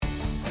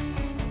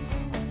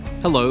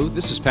Hello,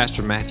 this is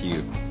Pastor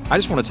Matthew. I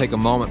just want to take a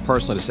moment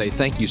personally to say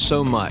thank you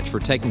so much for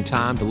taking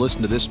time to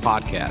listen to this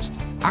podcast.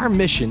 Our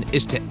mission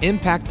is to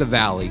impact the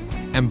valley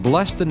and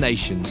bless the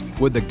nations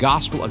with the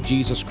gospel of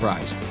Jesus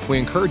Christ. We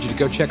encourage you to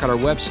go check out our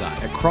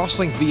website at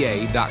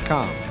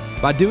crosslinkva.com.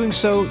 By doing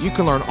so, you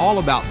can learn all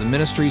about the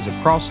ministries of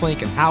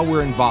Crosslink and how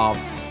we're involved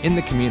in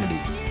the community.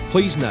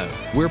 Please know,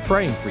 we're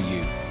praying for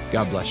you.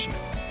 God bless you.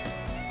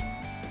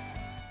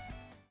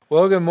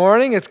 Well, good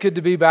morning. It's good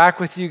to be back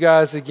with you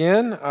guys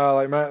again.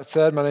 Like Matt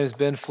said, my name is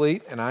Ben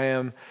Fleet, and I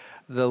am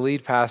the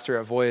lead pastor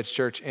at Voyage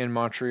Church in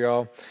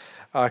Montreal,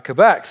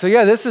 Quebec. So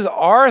yeah, this is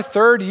our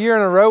third year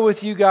in a row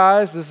with you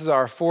guys. This is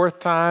our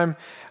fourth time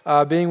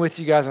being with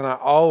you guys, and I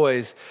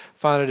always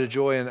find it a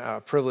joy and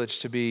a privilege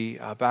to be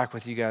back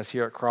with you guys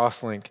here at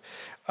Crosslink.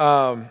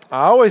 I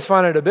always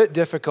find it a bit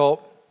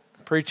difficult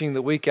preaching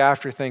the week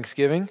after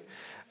Thanksgiving.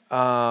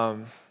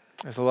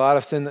 There's a lot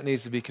of sin that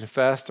needs to be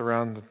confessed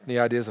around the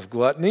ideas of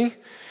gluttony.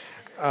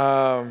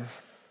 I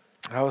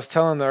was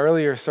telling the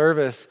earlier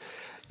service,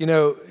 you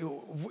know,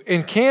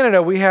 in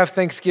Canada, we have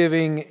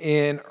Thanksgiving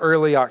in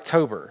early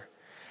October.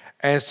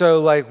 And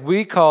so,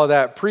 we call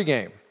that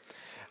pregame.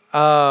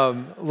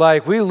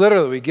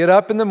 We get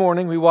up in the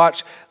morning, we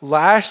watch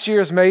last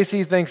year's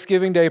Macy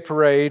Thanksgiving Day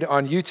Parade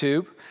on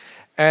YouTube,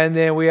 and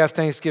then we have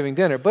Thanksgiving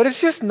dinner. But it's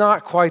just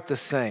not quite the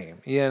same,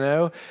 you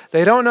know?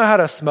 They don't know how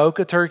to smoke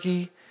a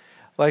turkey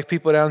like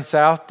people down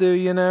south do,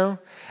 you know?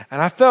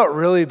 And I felt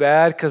really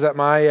bad because at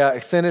my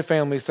extended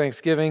family's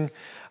Thanksgiving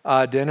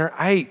dinner,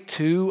 I ate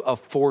 2 of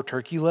 4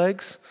 turkey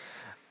legs.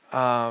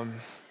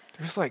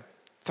 There's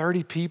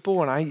 30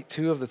 people and I eat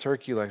 2 of the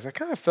turkey legs. I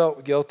kind of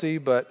felt guilty,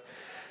 but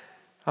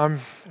I'm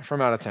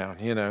from out of town,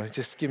 you know,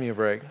 just give me a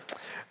break.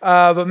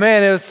 But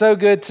man, it was so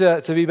good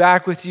to be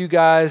back with you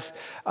guys.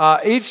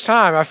 Each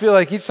time I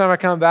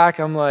come back,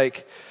 I'm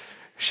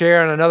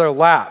sharing another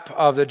lap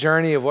of the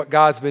journey of what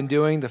God's been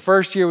doing. The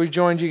first year we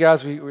joined you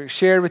guys, we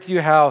shared with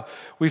you how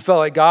we felt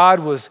like God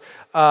was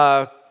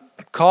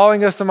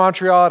calling us to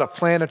Montreal to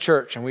plant a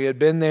church. And we had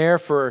been there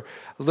for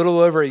a little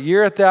over a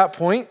year at that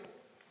point.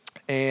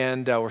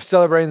 And we're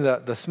celebrating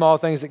the small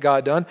things that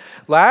God done.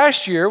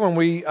 Last year when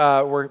we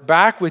were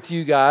back with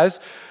you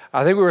guys,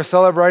 I think we were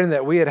celebrating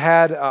that we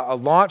had a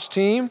launch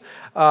team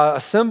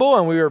assemble,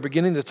 and we were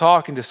beginning to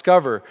talk and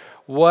discover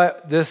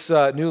what this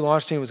new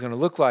launch team was going to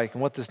look like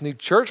and what this new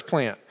church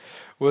plant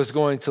was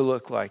going to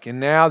look like. And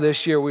now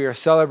this year we are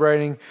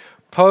celebrating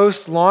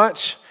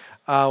post-launch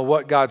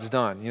what God's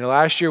done. You know,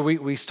 last year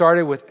we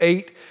started with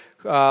 8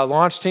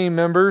 launch team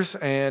members,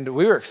 and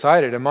we were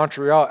excited. In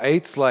Montreal,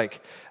 8's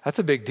that's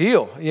a big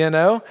deal, you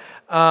know?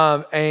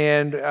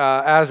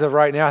 As of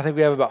right now, I think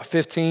we have about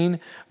 15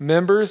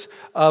 members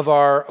of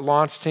our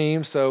launch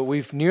team. So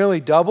we've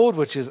nearly doubled,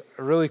 which is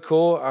really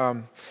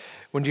cool.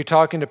 When you're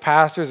talking to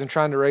pastors and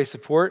trying to raise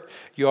support,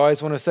 you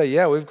always want to say,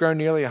 yeah, we've grown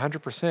nearly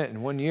 100%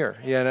 in 1 year,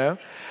 you know?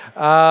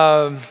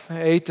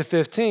 8 to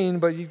 15,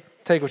 but you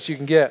take what you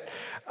can get.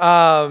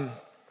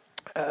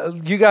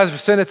 You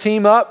guys sent a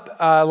team up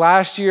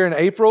last year in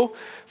April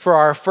for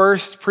our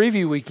first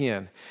preview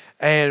weekend.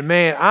 And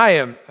man, I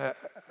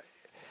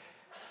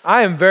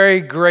am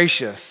very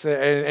gracious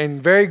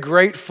and very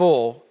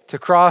grateful to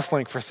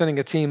Crosslink for sending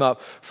a team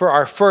up for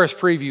our first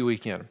preview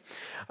weekend.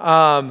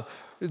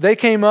 They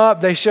came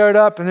up, they showed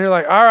up, and they're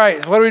like, all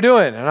right, what are we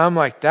doing? And I'm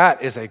like,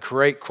 that is a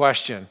great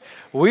question.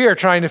 We are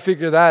trying to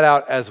figure that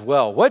out as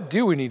well. What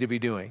do we need to be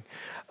doing?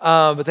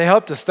 But they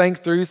helped us think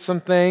through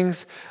some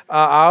things.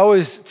 I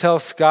always tell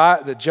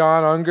Scott that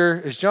John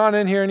Unger, is John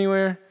in here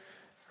anywhere?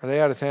 Are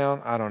they out of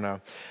town? I don't know.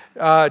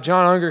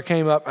 John Unger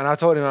came up, and I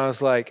told him, I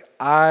was like,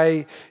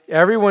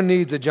 everyone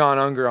needs a John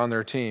Unger on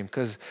their team,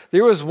 because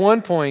there was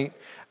one point,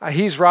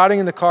 he's riding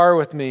in the car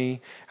with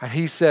me, and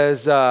he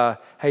says,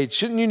 hey,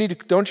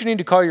 don't you need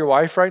to call your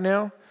wife right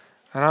now?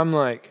 And I'm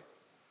like,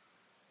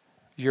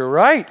 you're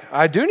right,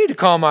 I do need to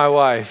call my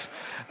wife.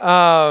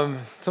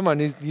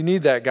 You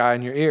need that guy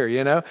in your ear,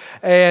 you know?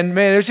 And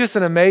man, it was just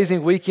an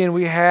amazing weekend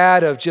we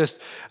had of just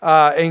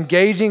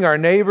engaging our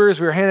neighbors.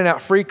 We were handing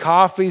out free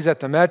coffees at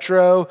the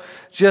Metro,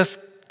 just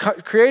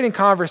creating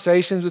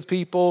conversations with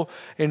people,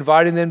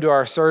 inviting them to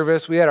our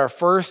service. We had our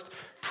first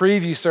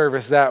preview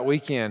service that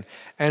weekend.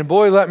 And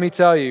boy, let me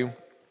tell you,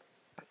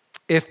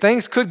 if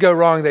things could go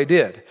wrong, they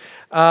did.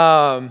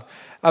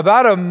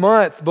 About a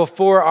month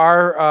before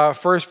our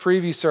first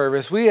preview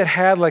service, we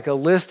had a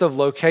list of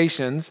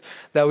locations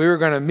that we were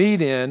going to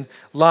meet in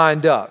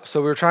lined up.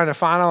 So we were trying to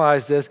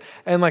finalize this.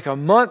 And a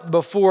month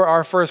before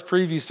our first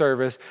preview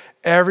service,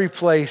 every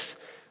place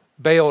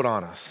bailed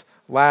on us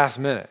last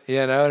minute,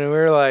 you know? And we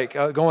were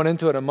going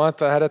into it a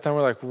month ahead of time,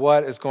 we're like,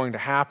 what is going to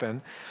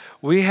happen?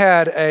 We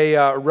had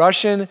a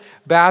Russian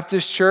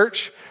Baptist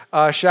church.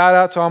 Shout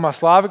out to all my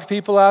Slavic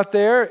people out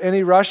there.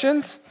 Any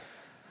Russians?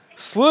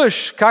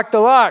 Slush, kak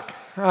dalak.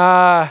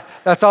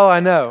 That's all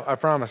I know, I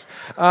promise.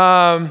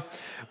 So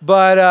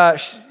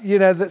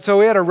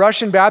we had a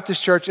Russian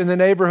Baptist church in the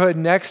neighborhood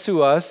next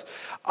to us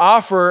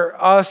offer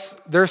us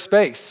their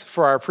space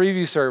for our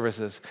preview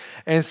services.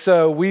 And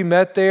so we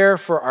met there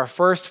for our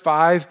first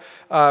 5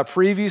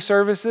 preview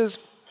services.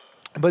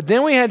 But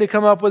then we had to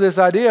come up with this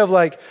idea of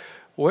like,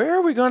 where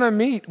are we going to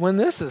meet when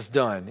this is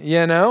done,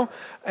 you know?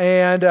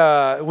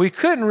 And we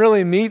couldn't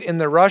really meet in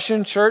the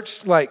Russian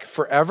church like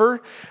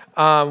forever.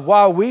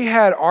 While we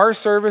had our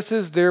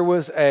services, there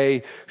was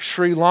a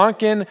Sri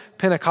Lankan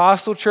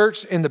Pentecostal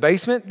church in the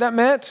basement that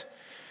met.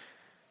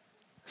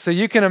 So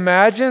you can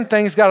imagine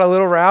things got a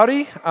little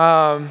rowdy.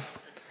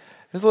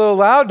 It was a little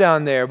loud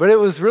down there, but it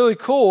was really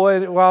cool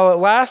while it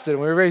lasted.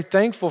 We were very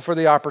thankful for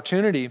the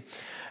opportunity.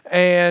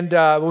 And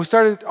we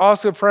started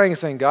also praying and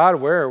saying, God,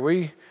 where are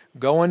we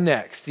going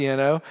next, you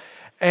know?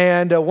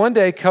 And one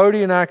day,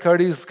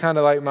 Cody's kind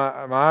of like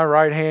my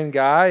right-hand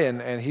guy,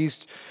 and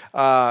he's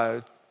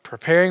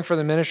preparing for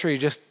the ministry. He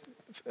just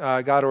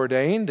got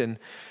ordained, and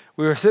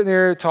we were sitting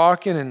there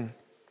talking, and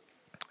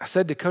I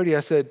said to Cody,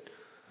 I said,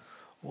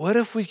 what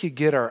if we could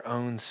get our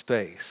own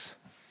space?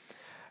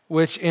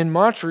 Which in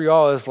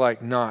Montreal is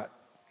like not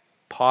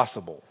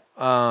possible.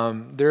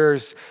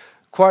 There's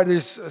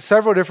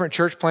several different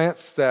church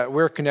plants that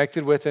we're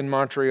connected with in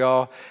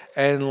Montreal,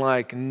 and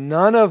like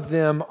none of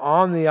them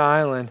on the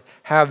island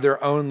have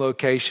their own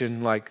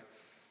location like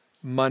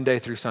Monday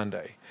through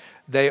Sunday.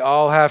 They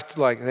all have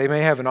to they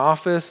may have an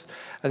office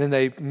and then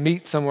they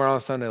meet somewhere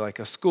on Sunday, like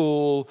a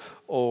school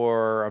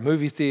or a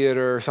movie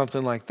theater or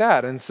something like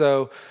that. And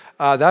so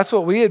that's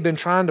what we had been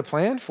trying to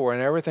plan for,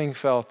 and everything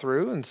fell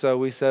through. And so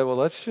we said, well,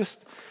 let's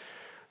just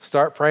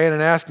start praying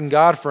and asking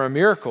God for a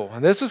miracle.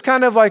 And this was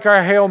kind of like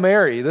our Hail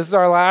Mary. This is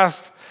our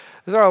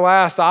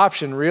last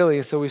option,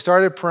 really. So we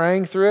started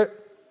praying through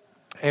it,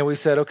 and we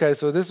said, okay,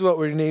 so this is what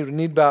we need. We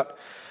need about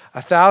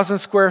 1,000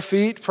 square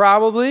feet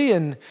probably,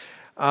 and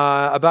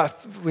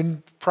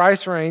in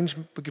price range,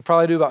 we could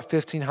probably do about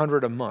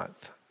 $1,500 a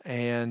month.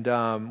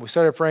 And we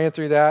started praying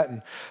through that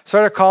and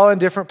started calling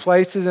different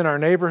places in our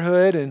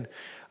neighborhood and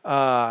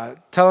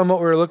telling them what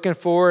we were looking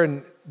for.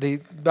 And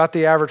about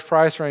the average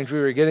price range we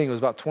were getting was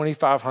about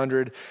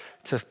 $2,500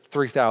 to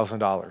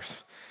 $3,000.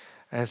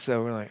 And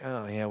so we're like,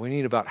 oh yeah, we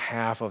need about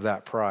half of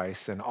that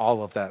price and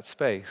all of that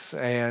space.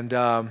 And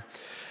we're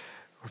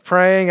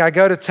praying. I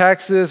go to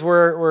Texas.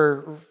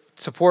 We're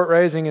support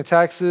raising in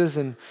Texas,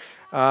 and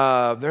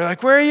they're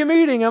like, where are you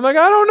meeting? I'm like,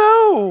 I don't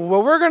know.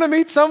 Well, we're going to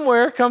meet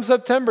somewhere come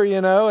September, you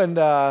know.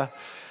 And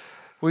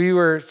we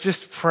were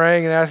just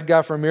praying and asking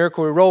God for a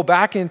miracle. We rolled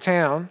back in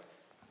town,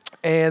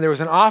 and there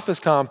was an office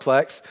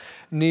complex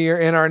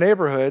in our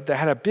neighborhood that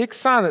had a big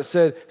sign that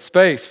said,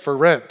 space for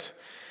rent.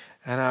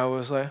 And I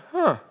was like,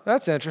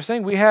 that's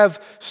interesting. We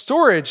have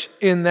storage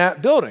in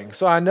that building.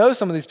 So I know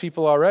some of these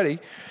people already.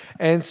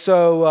 And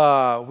so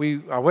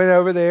I went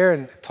over there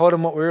and told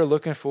them what we were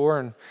looking for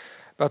and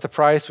about the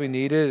price we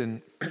needed.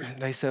 And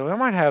they said, well, I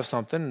might have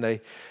something. And they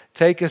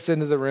take us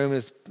into the room.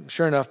 It's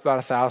sure enough about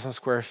 1,000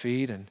 square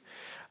feet. And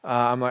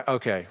I'm like,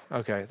 okay,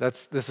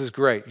 this is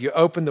great. You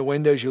open the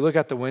windows, you look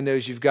out the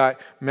windows, you've got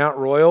Mount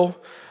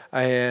Royal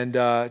and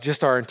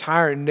just our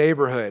entire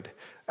neighborhood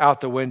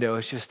out the window.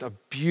 It's just a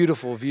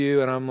beautiful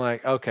view. And I'm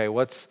like, okay,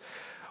 what's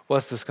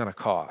this going to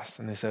cost?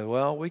 And they said,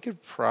 well, we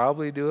could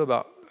probably do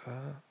about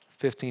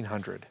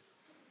 $1,500.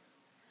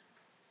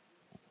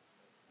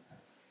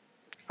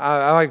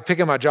 I like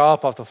picking my jaw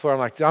up off the floor. I'm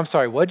like, I'm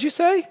sorry, what'd you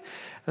say?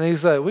 And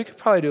he's like, we could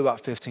probably do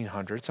about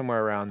 $1,500,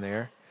 somewhere around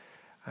there.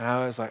 And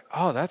I was like,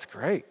 oh, that's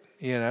great.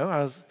 You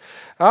know,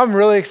 I'm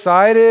really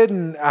excited,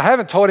 and I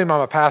haven't told him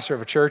I'm a pastor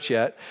of a church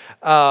yet,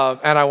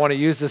 and I want to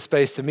use this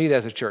space to meet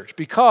as a church,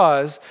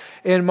 because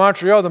in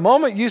Montreal, the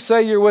moment you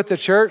say you're with the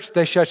church,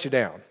 they shut you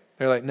down.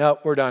 They're like, nope,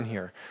 we're done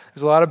here.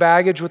 There's a lot of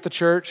baggage with the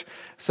church,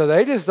 so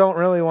they just don't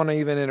really want to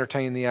even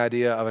entertain the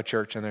idea of a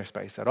church in their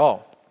space at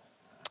all.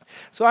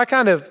 So I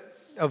kind of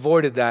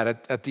avoided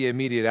that at the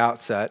immediate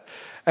outset,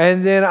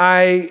 and then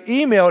I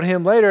emailed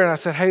him later, and I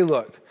said, hey,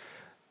 look,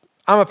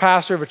 I'm a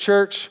pastor of a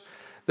church.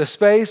 The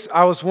space,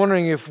 I was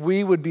wondering if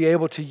we would be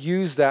able to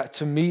use that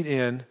to meet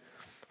in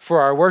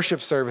for our worship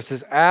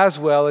services as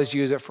well as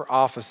use it for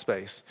office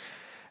space.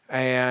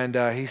 And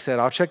he said,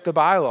 I'll check the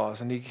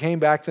bylaws. And he came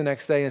back the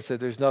next day and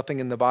said, there's nothing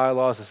in the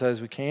bylaws that says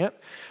we can't.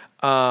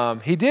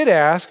 He did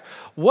ask,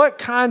 what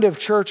kind of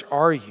church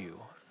are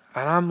you?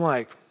 And I'm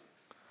like,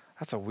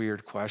 that's a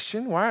weird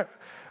question. Why?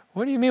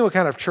 What do you mean, what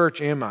kind of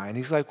church am I? And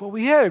he's like, well,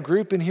 we had a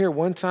group in here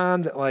one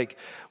time that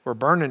were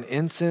burning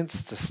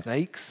incense to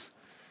snakes.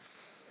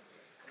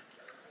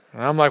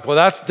 And I'm like, well,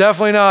 that's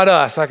definitely not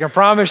us. I can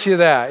promise you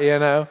that, you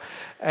know.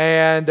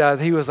 And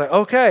he was like,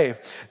 okay.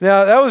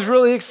 Now, that was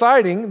really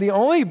exciting. The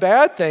only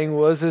bad thing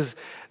is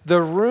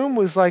the room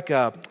was like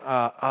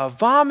a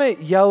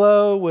vomit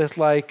yellow with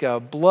like a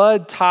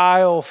blood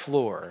tile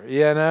floor,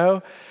 you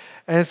know.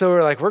 And so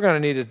we're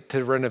going to need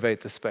to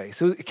renovate the space.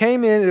 So it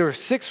came in, there were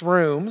 6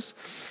 rooms.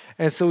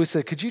 And so we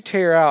said, could you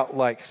tear out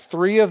like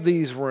 3 of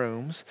these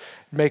rooms,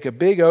 make a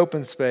big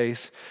open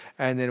space,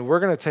 and then we're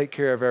going to take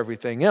care of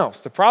everything else.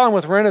 The problem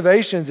with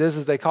renovations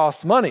is they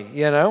cost money,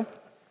 you know.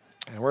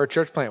 And we're a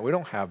church plant. We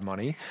don't have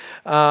money.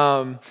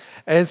 And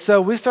so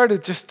we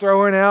started just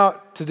throwing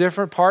out to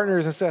different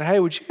partners and said, hey,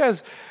 would you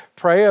guys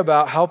pray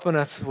about helping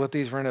us with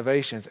these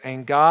renovations?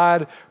 And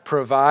God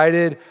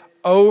provided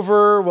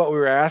over what we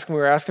were asking.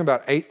 We were asking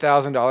about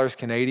 $8,000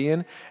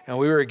 Canadian, and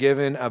we were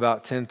given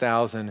about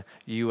 10,000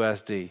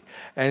 USD.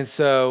 And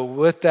so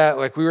with that,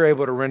 like, we were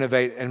able to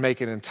renovate and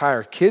make an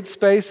entire kid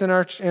space in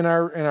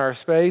our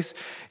space.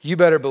 You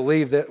better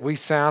believe that we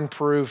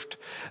soundproofed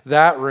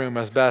that room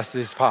as best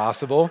as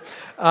possible,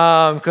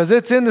 because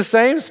it's in the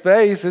same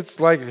space. It's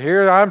like,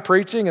 here I'm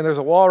preaching, and there's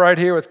a wall right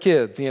here with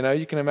kids.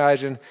 You can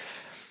imagine.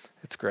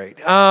 It's great.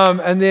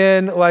 And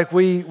then, like,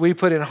 we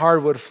put in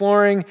hardwood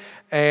flooring,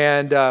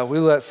 and we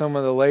let some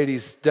of the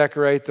ladies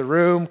decorate the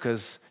room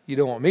because you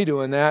don't want me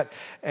doing that.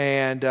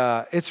 And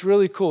it's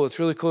really cool. It's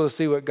really cool to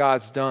see what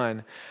God's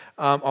done.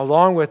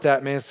 Along with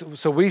that, man,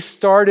 so we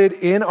started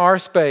in our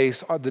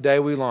space the day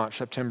we launched,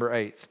 September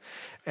 8th.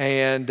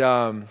 And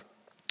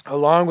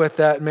along with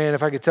that, man,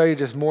 if I could tell you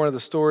just more of the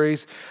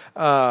stories,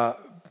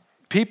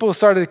 people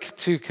started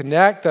to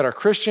connect that are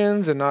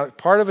Christians and not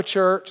part of a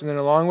church. And then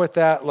along with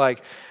that,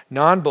 like,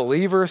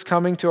 non-believers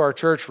coming to our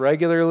church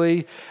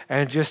regularly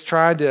and just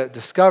trying to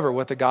discover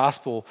what the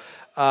gospel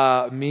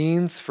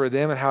means for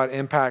them and how it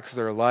impacts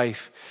their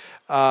life.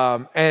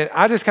 And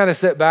I just kind of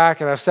sit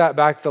back, and I've sat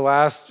back the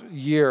last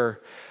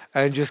year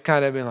and just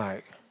kind of been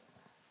like,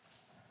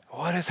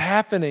 what is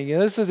happening?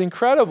 This is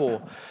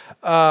incredible.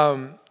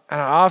 And I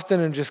often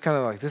am just kind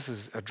of like, this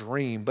is a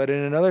dream. But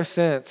in another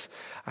sense,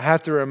 I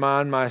have to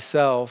remind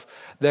myself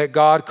that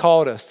God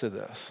called us to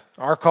this.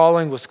 Our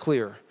calling was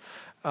clear.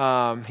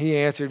 He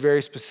answered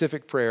very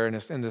specific prayer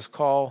in this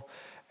call,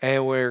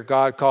 and where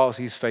God calls,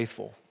 he's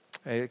faithful.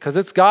 Because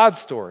it's God's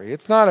story.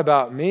 It's not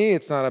about me.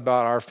 It's not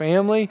about our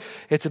family.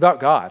 It's about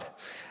God.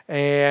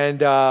 And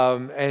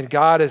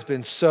God has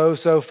been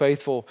so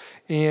faithful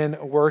in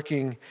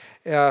working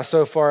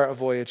so far at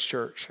Voyage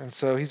Church. And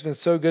so he's been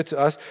so good to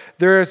us.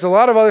 There's a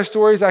lot of other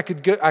stories I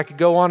could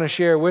go on and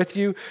share with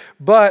you,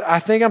 but I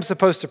think I'm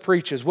supposed to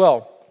preach as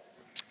well.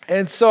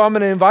 And so I'm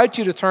going to invite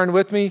you to turn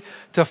with me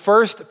to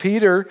 1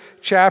 Peter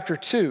chapter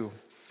 2.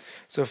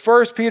 So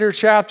 1 Peter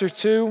chapter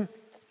 2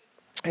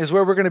 is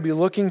where we're going to be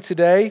looking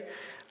today.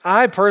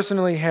 I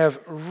personally have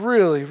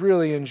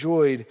really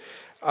enjoyed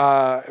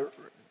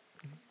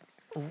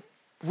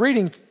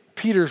reading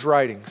Peter's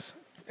writings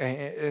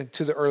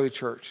to the early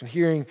church and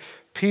hearing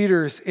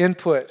Peter's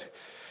input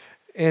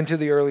into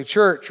the early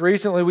church.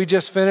 Recently, we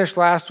just finished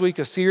last week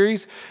a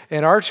series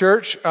in our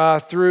church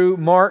through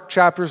Mark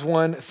chapters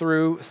 1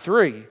 through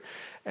 3.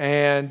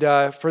 And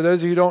for those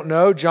of you who don't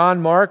know,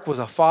 John Mark was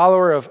a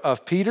follower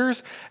of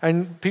Peter's,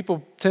 and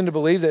people tend to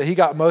believe that he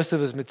got most of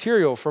his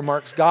material for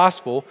Mark's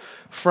gospel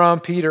from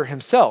Peter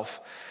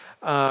himself.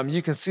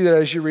 You can see that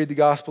as you read the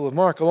Gospel of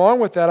Mark. Along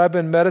with that, I've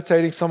been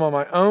meditating some on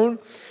my own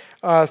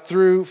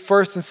through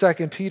 1st and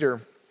 2nd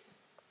Peter.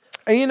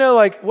 And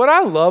like, what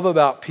I love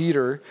about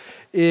Peter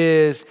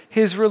is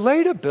his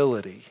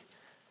relatability.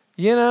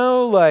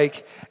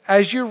 Like,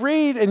 as you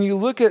read and you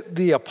look at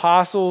the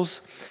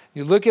apostles,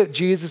 you look at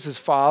Jesus'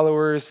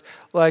 followers,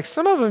 like,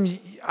 some of them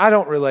I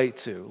don't relate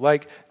to.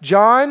 Like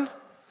John,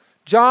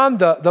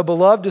 the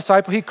beloved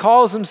disciple, he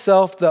calls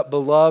himself the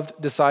beloved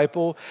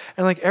disciple.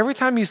 And like, every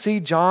time you see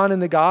John in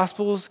the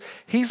Gospels,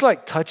 he's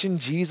like touching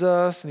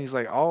Jesus, and he's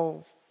like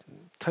all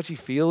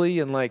touchy-feely.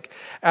 And like,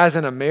 as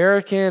an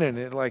American and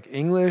in like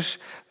English,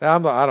 I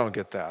don't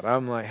get that.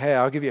 I'm like, hey,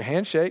 I'll give you a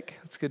handshake.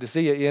 It's good to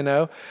see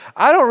you,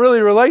 I don't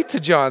really relate to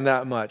John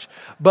that much.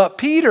 But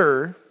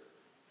Peter's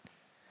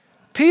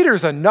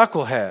a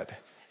knucklehead,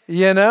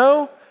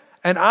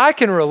 and I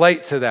can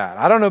relate to that.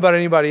 I don't know about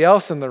anybody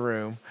else in the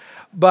room,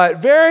 but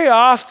very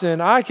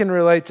often I can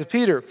relate to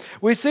Peter.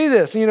 We see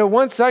this,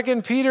 1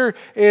 second Peter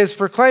is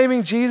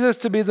proclaiming Jesus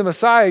to be the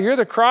Messiah. You're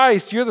the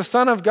Christ, you're the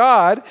Son of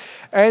God.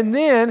 And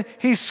then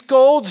he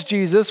scolds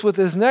Jesus with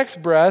his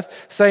next breath,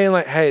 saying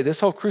like, hey, this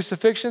whole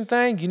crucifixion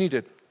thing, you need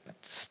to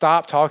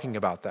stop talking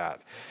about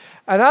that.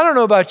 And I don't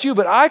know about you,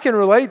 but I can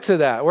relate to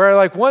that, where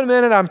like 1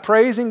 minute I'm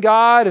praising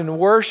God and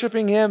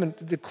worshiping him and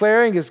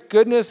declaring his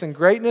goodness and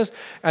greatness,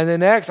 and the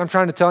next I'm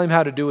trying to tell him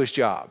how to do his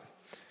job.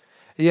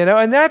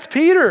 And that's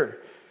Peter.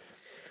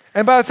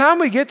 And by the time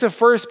we get to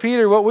 1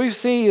 Peter, what we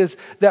see is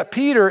that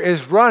Peter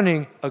is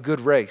running a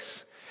good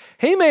race.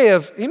 He may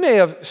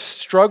have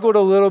struggled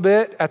a little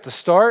bit at the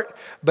start,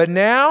 but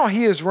now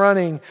he is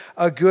running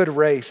a good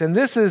race. And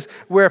this is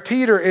where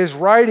Peter is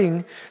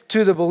writing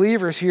to the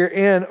believers here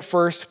in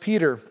 1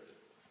 Peter.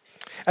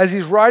 As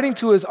he's writing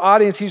to his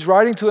audience, he's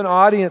writing to an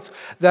audience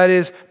that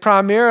is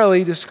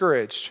primarily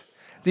discouraged.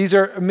 These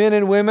are men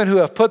and women who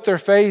have put their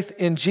faith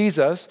in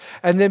Jesus,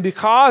 and then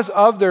because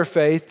of their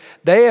faith,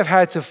 they have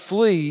had to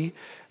flee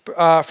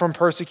from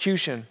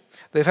persecution.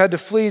 They've had to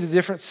flee to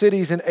different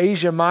cities in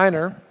Asia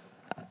Minor.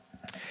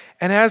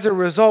 And as a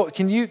result,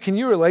 can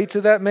you relate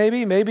to that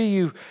maybe? Maybe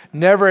you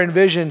never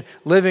envisioned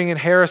living in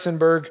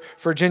Harrisonburg,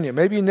 Virginia.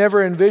 Maybe you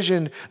never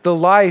envisioned the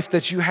life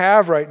that you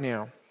have right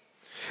now.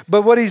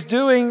 But what he's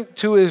doing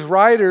to his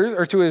writers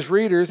or to his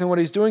readers, and what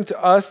he's doing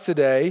to us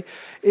today,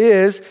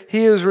 is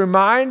he is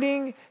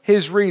reminding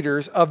his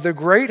readers of the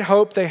great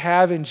hope they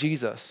have in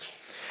Jesus.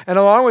 And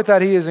along with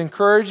that, he is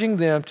encouraging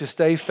them to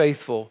stay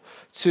faithful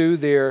to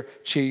their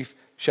chief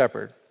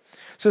shepherd.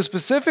 So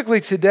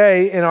specifically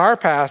today in our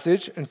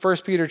passage in 1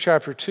 Peter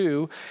chapter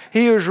 2,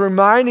 he is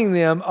reminding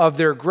them of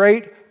their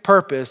great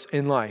purpose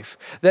in life.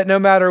 That no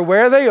matter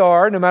where they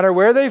are, no matter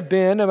where they've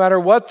been, no matter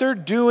what they're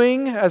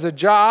doing as a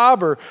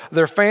job or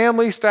their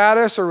family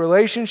status or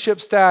relationship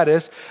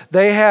status,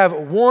 they have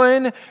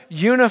one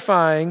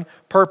unifying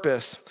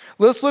purpose.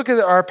 Let's look at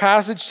our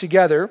passage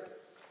together,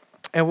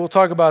 and we'll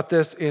talk about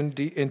this in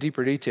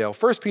deeper detail.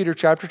 1 Peter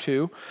chapter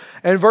 2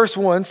 and verse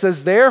 1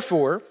 says,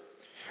 "Therefore,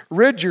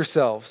 rid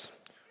yourselves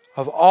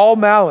of all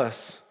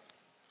malice,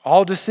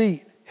 all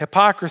deceit,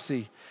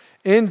 hypocrisy,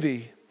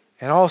 envy,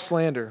 and all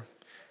slander.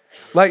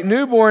 Like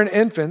newborn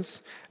infants,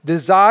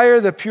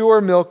 desire the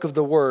pure milk of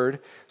the word,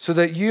 so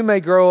that you may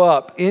grow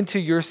up into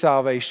your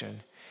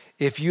salvation,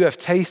 if you have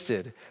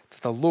tasted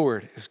that the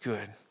Lord is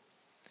good.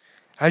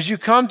 As you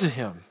come to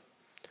him,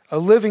 a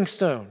living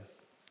stone,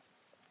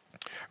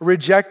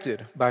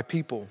 rejected by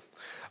people,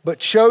 but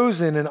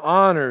chosen and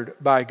honored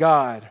by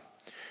God.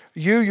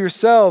 You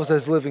yourselves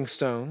as living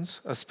stones,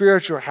 a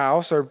spiritual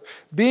house, are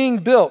being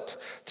built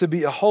to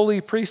be a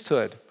holy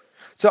priesthood,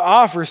 to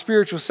offer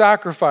spiritual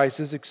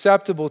sacrifices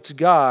acceptable to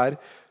God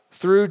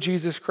through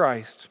Jesus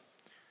Christ.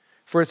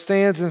 For it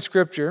stands in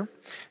Scripture,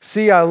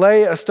 'See, I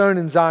lay a stone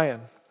in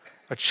Zion,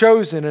 a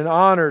chosen and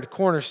honored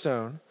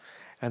cornerstone,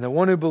 and the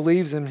one who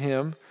believes in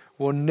him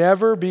will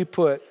never be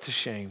put to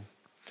shame.'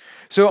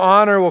 So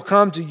honor will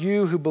come to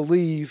you who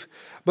believe,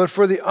 but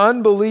for the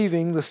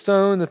unbelieving, the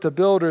stone that the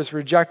builders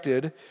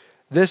rejected,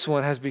 this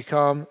one has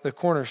become the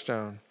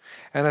cornerstone,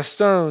 and a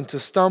stone to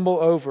stumble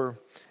over,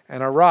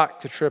 and a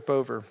rock to trip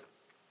over.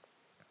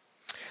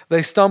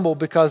 They stumble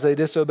because they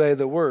disobey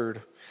the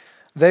word.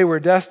 They were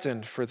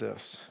destined for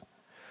this.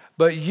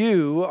 But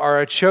you are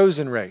a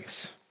chosen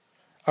race,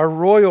 a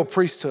royal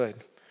priesthood,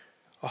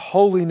 a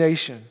holy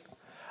nation,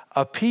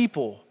 a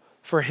people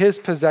for his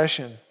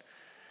possession,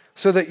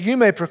 so that you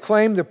may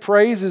proclaim the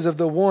praises of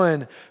the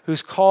one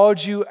who's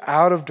called you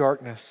out of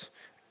darkness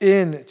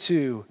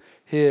into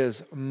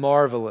his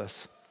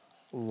marvelous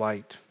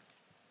light."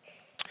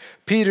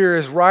 Peter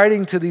is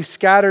writing to these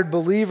scattered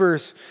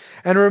believers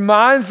and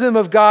reminds them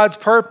of God's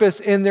purpose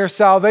in their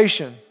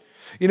salvation.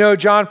 You know,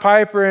 John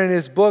Piper in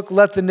his book,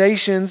 Let the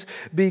Nations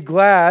Be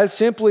Glad,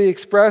 simply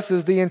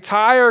expresses the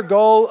entire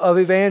goal of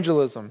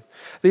evangelism.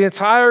 The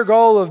entire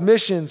goal of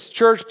missions,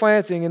 church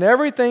planting, and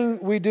everything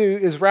we do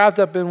is wrapped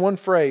up in one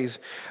phrase.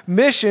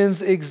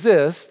 Missions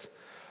exist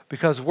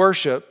because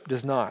worship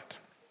does not.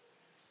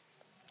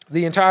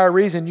 The entire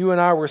reason you and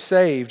I were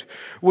saved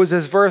was,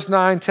 as verse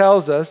 9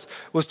 tells us,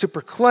 was to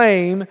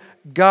proclaim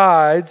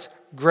God's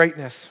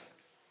greatness.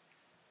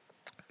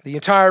 The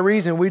entire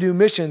reason we do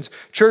missions,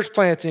 church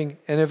planting,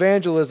 and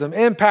evangelism,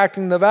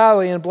 impacting the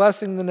valley and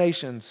blessing the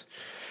nations,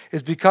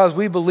 is because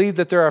we believe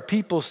that there are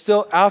people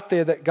still out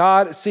there that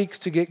God seeks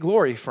to get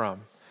glory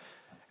from.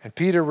 And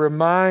Peter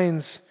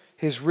reminds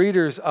his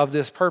readers of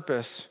this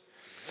purpose.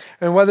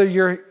 And whether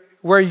you're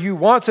where you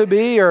want to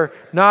be or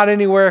not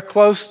anywhere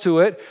close to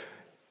it,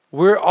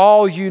 we're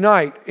all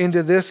unite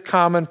into this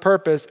common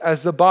purpose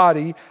as the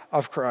body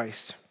of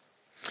Christ.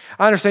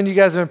 I understand you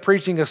guys have been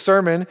preaching a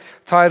sermon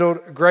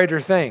titled Greater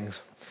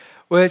Things,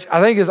 which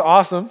I think is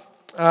awesome.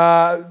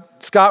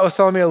 Scott was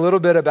telling me a little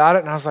bit about it,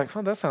 and I was like,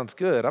 well, that sounds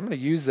good. I'm going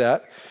to use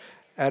that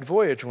at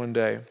Voyage one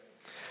day.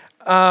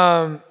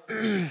 But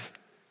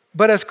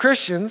as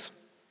Christians,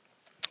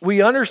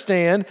 we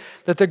understand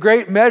that the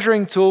great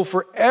measuring tool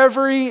for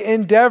every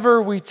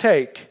endeavor we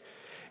take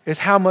is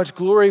how much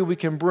glory we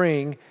can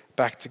bring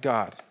back to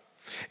God.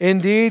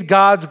 Indeed,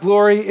 God's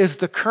glory is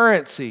the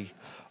currency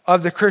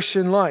of the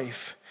Christian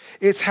life.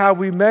 It's how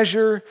we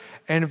measure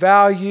and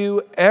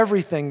value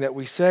everything that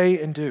we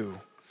say and do.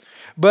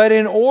 But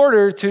in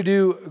order to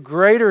do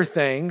greater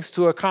things,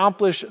 to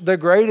accomplish the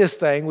greatest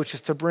thing, which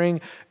is to bring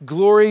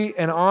glory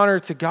and honor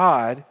to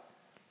God,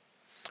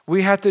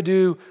 we have to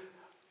do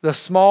the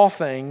small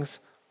things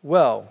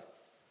well.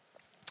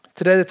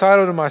 Today, the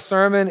title of my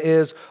sermon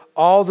is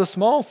All the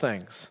Small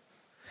Things.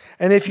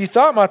 And if you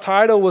thought my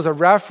title was a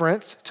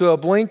reference to a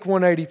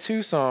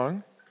Blink-182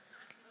 song,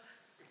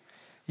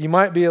 you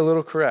might be a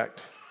little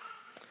correct.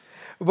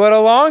 But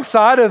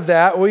alongside of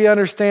that, we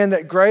understand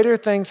that greater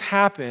things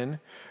happen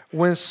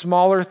when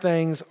smaller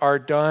things are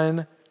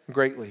done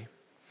greatly.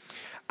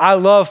 I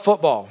love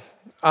football.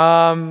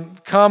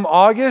 Come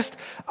August,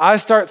 I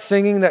start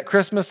singing that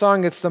Christmas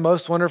song, It's the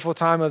Most Wonderful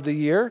Time of the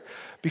Year,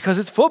 because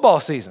it's football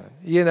season.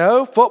 You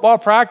know, football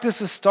practice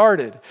has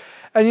started.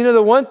 And you know,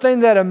 the one thing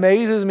that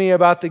amazes me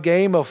about the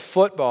game of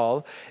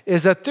football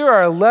is that there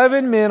are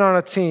 11 men on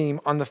a team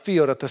on the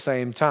field at the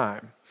same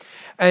time.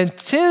 And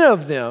 10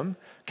 of them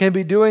can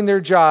be doing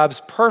their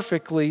jobs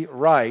perfectly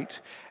right,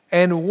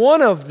 and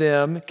one of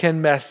them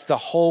can mess the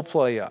whole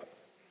play up.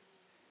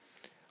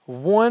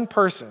 One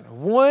person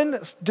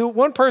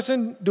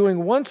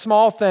doing one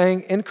small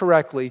thing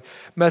incorrectly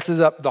messes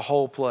up the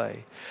whole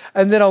play.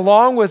 And then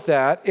along with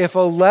that, if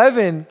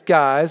 11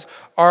 guys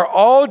are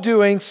all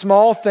doing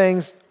small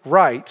things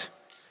right,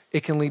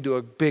 it can lead to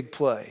a big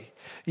play.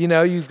 You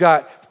know, you've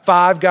got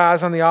 5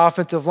 guys on the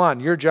offensive line.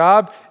 Your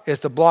job is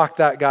to block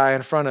that guy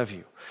in front of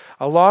you.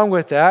 Along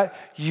with that,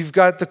 you've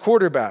got the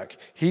quarterback.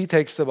 He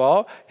takes the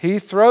ball, he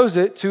throws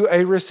it to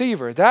a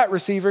receiver. That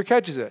receiver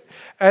catches it.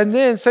 And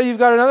then say you've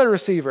got another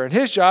receiver, and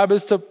his job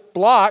is to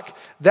block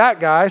that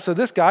guy so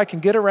this guy can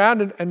get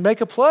around and make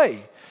a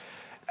play.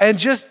 And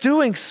just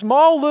doing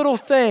small little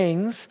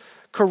things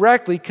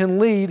correctly can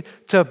lead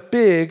to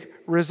big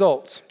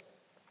results.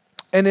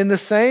 And in the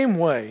same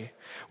way,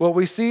 what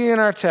we see in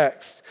our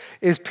text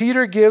is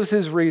Peter gives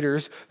his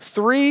readers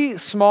 3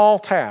 small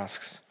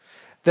tasks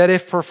that,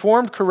 if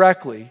performed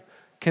correctly,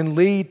 can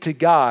lead to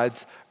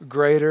God's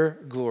greater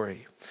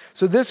glory.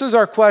 So this is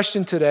our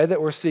question today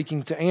that we're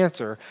seeking to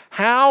answer.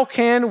 How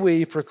can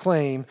we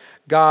proclaim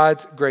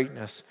God's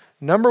greatness?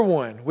 Number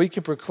 1, we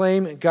can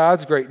proclaim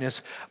God's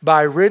greatness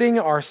by ridding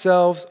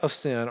ourselves of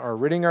sin, or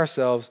ridding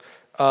ourselves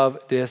of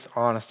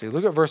dishonesty.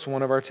 Look at verse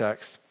 1 of our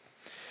text.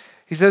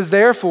 He says,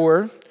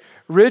 therefore,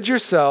 rid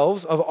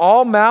yourselves of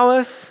all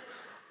malice,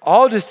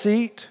 all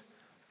deceit,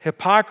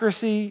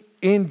 hypocrisy,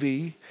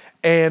 envy,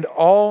 and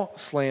all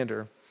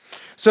slander.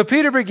 So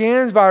Peter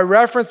begins by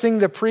referencing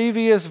the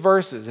previous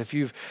verses. If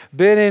you've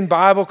been in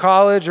Bible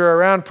college or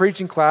around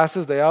preaching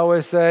classes, they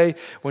always say,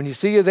 when you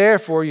see a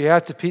therefore, you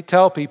have to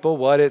tell people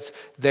what it's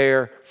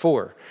there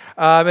for.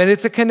 And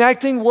it's a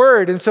connecting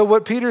word. And so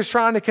what Peter's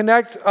trying to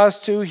connect us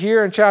to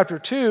here in chapter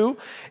 2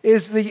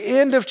 is the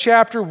end of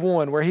chapter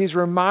 1, where he's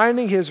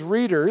reminding his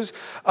readers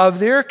of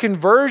their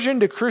conversion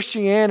to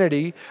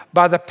Christianity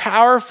by the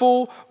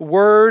powerful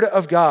word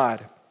of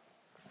God.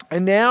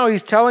 And now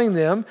he's telling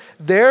them,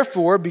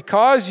 therefore,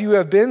 because you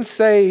have been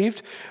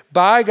saved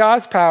by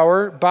God's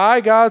power, by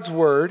God's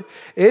word,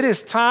 it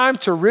is time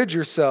to rid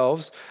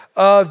yourselves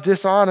of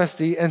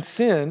dishonesty and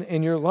sin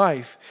in your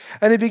life.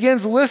 And he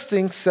begins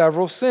listing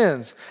several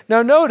sins.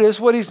 Now notice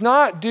what he's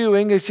not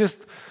doing is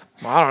just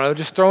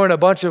throwing a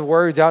bunch of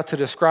words out to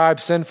describe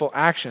sinful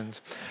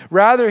actions.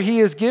 Rather, he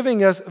is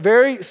giving us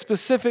very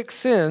specific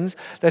sins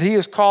that he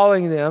is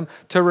calling them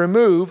to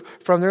remove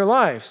from their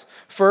lives.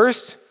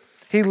 First,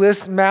 he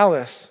lists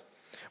malice,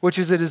 which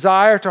is a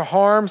desire to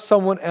harm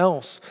someone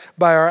else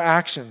by our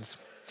actions.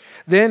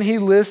 Then he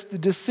lists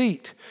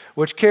deceit,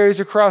 which carries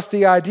across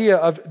the idea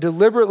of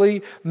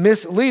deliberately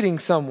misleading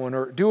someone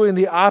or doing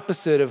the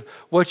opposite of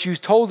what you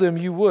told them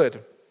you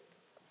would.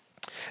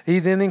 He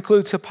then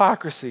includes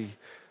hypocrisy,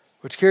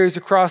 which carries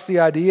across the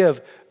idea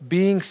of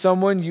being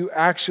someone you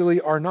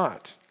actually are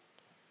not.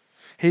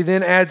 He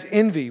then adds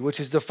envy, which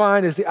is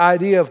defined as the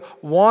idea of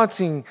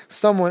wanting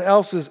someone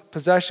else's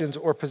possessions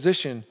or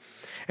position.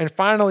 And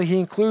finally, he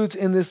includes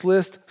in this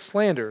list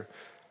slander,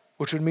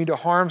 which would mean to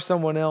harm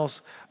someone else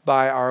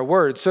by our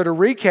words. So to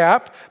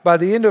recap, by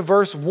the end of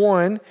verse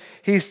 1,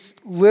 he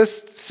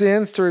lists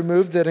sins to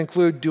remove that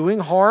include doing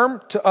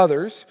harm to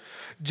others,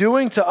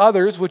 doing to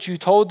others what you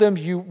told them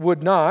you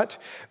would not,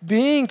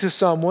 being to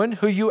someone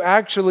who you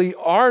actually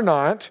are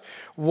not,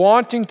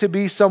 wanting to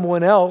be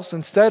someone else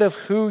instead of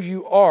who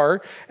you are,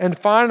 and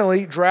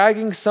finally,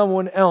 dragging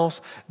someone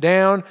else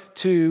down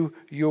to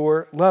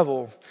your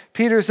level.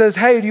 Peter says,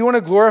 hey, do you want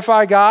to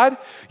glorify God?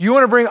 You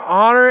want to bring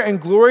honor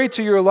and glory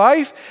to your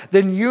life?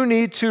 Then you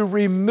need to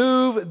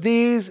remove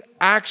these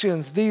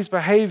actions, these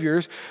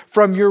behaviors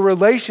from your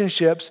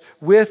relationships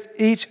with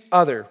each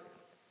other.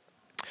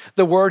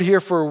 The word here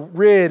for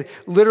rid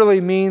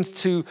literally means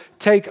to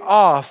take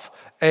off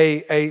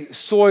a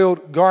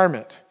soiled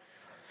garment.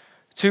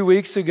 2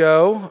 weeks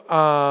ago,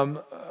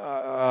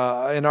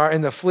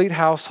 in the Fleet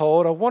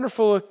household, a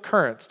wonderful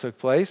occurrence took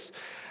place.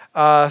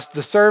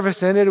 The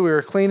service ended. We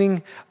were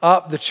cleaning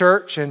up the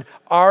church, and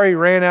Ari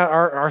ran out.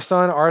 Our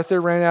son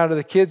Arthur ran out of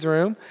the kids'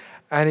 room,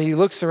 and he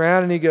looks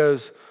around and he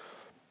goes,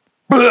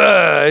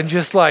 "Bleh," and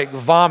just like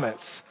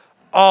vomits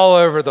all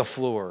over the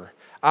floor.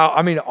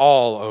 I mean,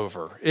 all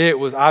over.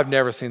 I've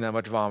never seen that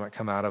much vomit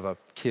come out of a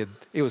kid.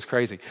 It was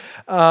crazy.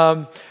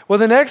 Well,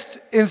 the next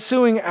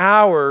ensuing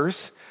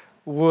hours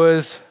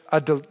was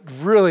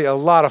really a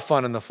lot of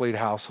fun in the Fleet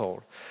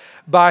household.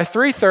 By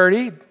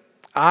 3:30,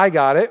 I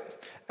got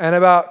it. And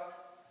about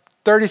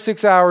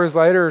 36 hours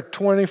later, or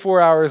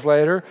 24 hours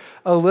later,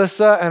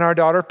 Alyssa and our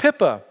daughter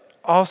Pippa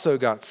also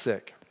got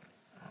sick.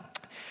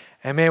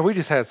 And man, we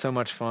just had so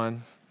much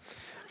fun.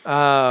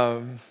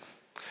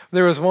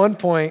 There was one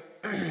point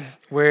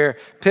where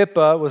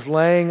Pippa was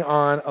laying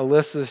on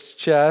Alyssa's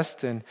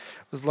chest and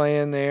was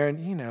laying there,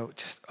 and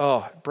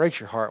it breaks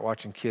your heart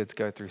watching kids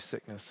go through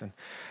sickness. And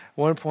at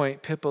one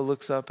point, Pippa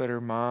looks up at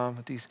her mom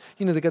with these,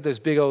 they got those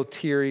big old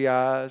teary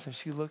eyes, and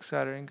she looks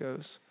at her and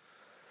goes,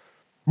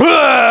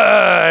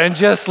 "Bleh!" and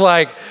just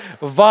like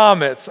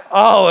vomits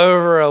all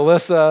over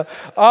Alyssa,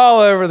 all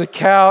over the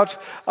couch,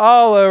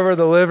 all over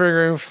the living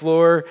room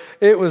floor.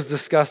 It was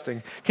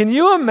disgusting. Can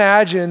you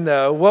imagine,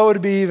 though, what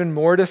would be even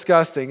more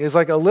disgusting is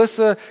like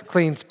Alyssa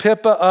cleans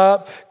Pippa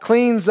up,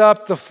 cleans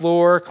up the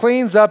floor,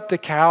 cleans up the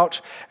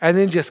couch, and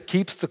then just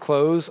keeps the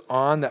clothes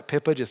on that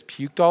Pippa just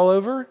puked all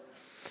over?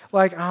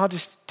 Like, I'll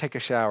just take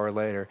a shower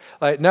later.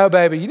 Like, no,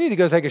 baby, you need to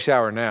go take a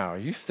shower now.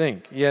 You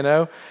stink,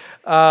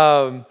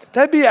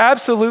 That'd be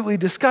absolutely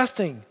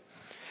disgusting.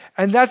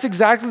 And that's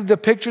exactly the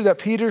picture that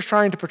Peter's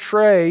trying to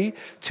portray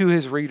to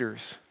his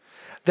readers.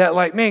 That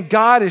like, man,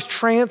 God is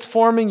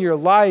transforming your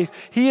life.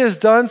 He has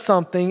done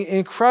something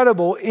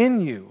incredible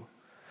in you.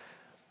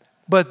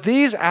 But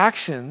these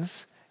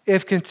actions,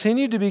 if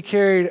continued to be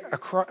carried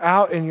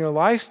out in your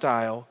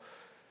lifestyle,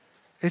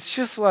 it's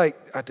just like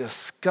a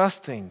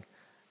disgusting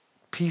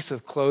piece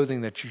of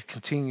clothing that you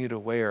continue to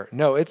wear.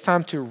 No, it's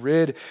time to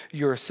rid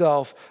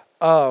yourself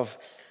of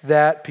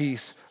that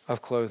piece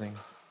of clothing.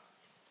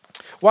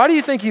 Why do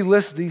you think he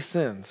lists these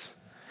sins?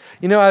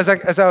 You know, as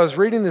I was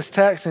reading this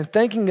text and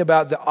thinking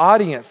about the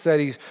audience that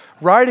he's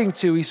writing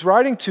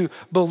to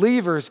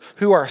believers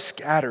who are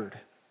scattered.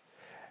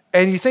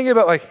 And you think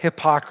about like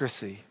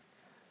hypocrisy.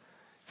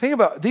 Think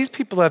about these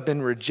people have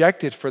been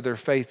rejected for their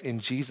faith in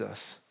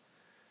Jesus.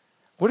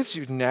 What is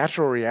your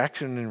natural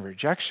reaction in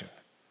rejection?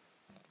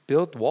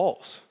 Build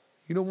walls.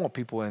 You don't want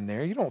people in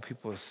there. You don't want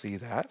people to see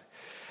that.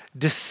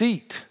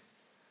 Deceit.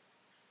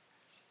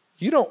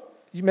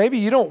 Maybe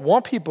you don't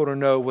want people to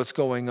know what's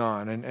going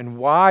on and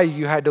why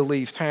you had to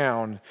leave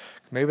town.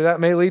 Maybe that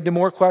may lead to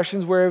more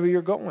questions wherever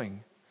you're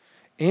going.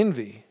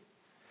 Envy.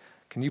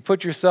 Can you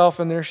put yourself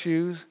in their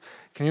shoes?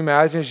 Can you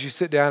imagine as you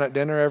sit down at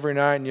dinner every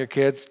night and your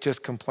kids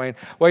just complain,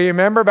 well, you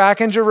remember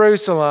back in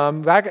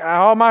Jerusalem,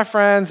 all my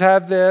friends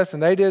have this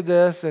and they did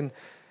this, and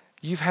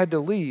you've had to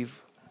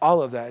leave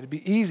all of that. It'd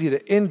be easy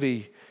to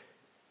envy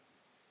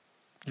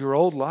your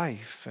old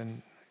life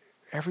and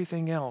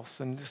everything else.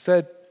 And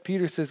instead,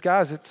 Peter says,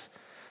 guys, it's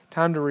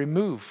time to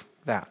remove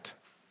that.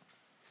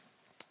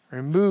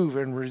 Remove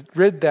and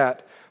rid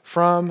that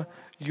from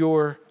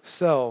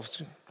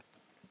yourselves.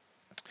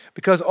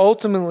 Because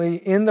ultimately,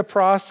 in the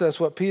process,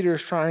 what Peter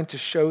is trying to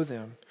show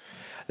them,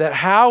 that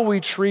how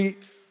we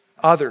treat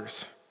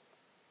others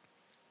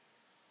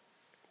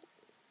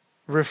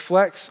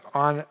reflects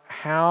on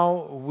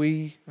how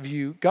we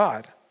view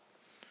God.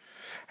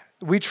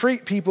 We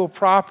treat people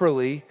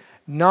properly,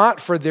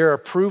 not for their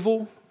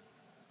approval,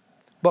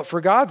 but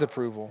for God's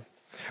approval.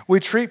 We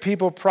treat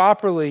people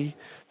properly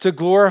to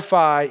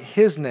glorify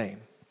His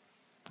name,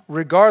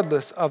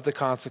 regardless of the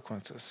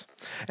consequences.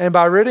 And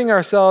by ridding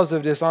ourselves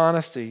of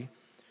dishonesty,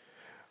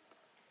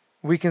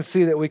 we can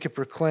see that we can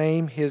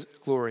proclaim His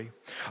glory.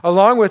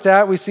 Along with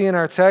that, we see in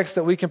our text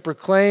that we can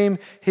proclaim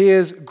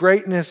His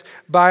greatness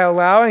by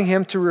allowing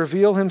Him to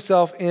reveal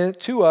Himself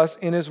to us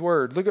in His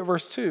Word. Look at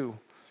verse 2.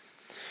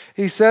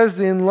 He says,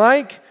 then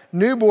like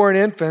newborn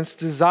infants,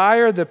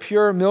 desire the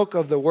pure milk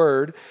of the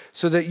Word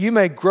so that you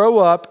may grow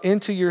up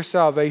into your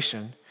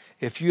salvation,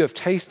 if you have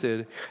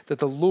tasted that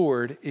the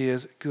Lord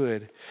is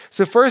good.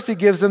 So first he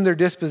gives them their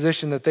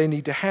disposition that they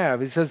need to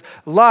have. He says,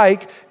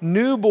 like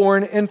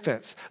newborn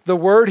infants. The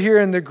word here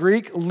in the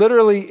Greek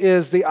literally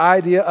is the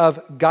idea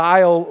of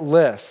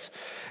guileless.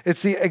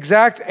 It's the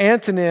exact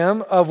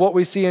antonym of what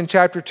we see in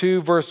chapter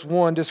 2, verse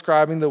 1,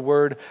 describing the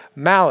word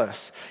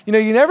malice. You know,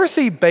 you never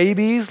see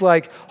babies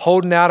like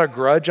holding out a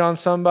grudge on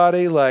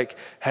somebody, like,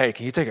 hey,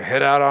 can you take a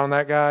hit out on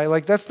that guy?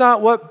 Like, that's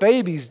not what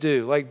babies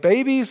do. Like,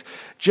 babies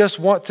just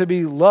want to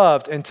be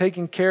loved and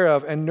taken care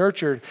of and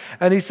nurtured.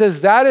 And he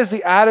says that is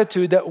the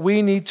attitude that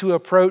we need to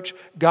approach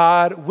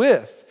God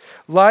with,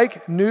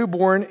 like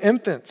newborn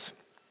infants.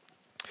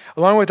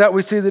 Along with that,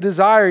 we see the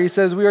desire. He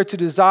says we are to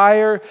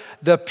desire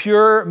the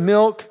pure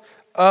milk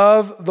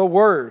of the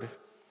Word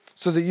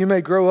so that you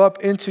may grow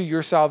up into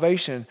your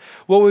salvation.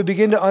 What we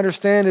begin to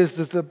understand is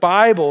that the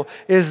Bible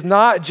is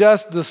not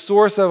just the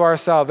source of our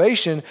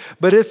salvation,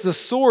 but it's the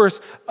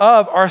source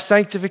of our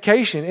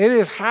sanctification. It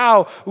is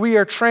how we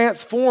are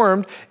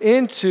transformed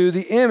into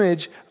the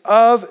image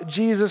of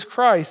Jesus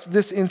Christ.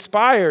 This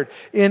inspired,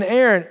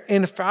 inerrant,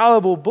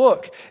 infallible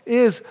book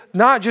is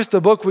not just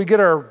a book we get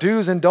our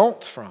do's and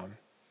don'ts from.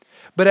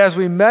 But as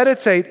we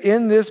meditate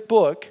in this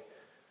book,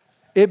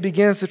 it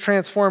begins to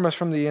transform us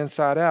from the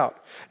inside out.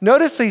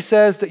 Notice he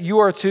says that you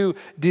are to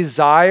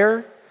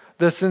desire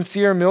the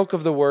sincere milk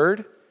of the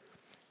Word.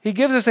 He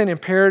gives us an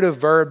imperative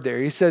verb there.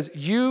 He says,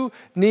 you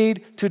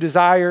need to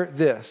desire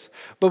this.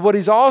 But what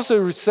he's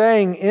also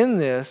saying in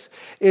this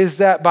is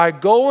that by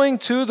going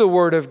to the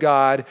Word of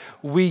God,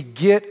 we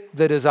get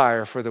the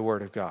desire for the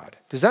Word of God.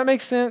 Does that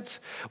make sense?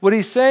 What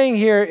he's saying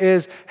here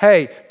is,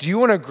 hey, do you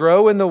want to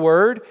grow in the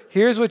Word?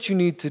 Here's what you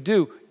need to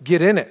do.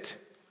 Get in it.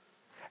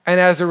 And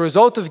as a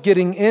result of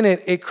getting in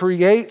it, it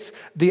creates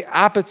the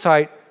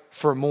appetite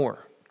for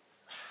more.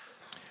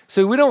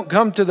 So we don't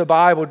come to the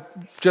Bible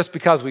just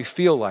because we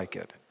feel like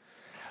it.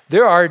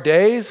 There are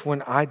days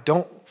when I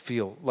don't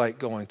feel like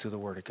going to the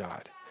Word of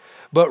God.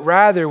 But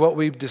rather what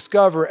we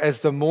discover as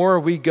the more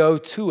we go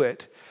to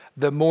it,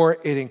 the more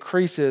it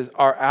increases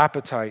our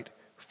appetite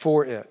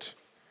for it.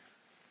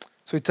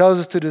 So he tells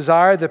us to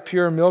desire the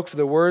pure milk for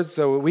the Word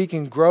so that we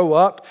can grow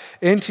up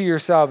into your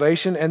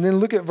salvation. And then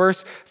look at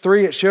verse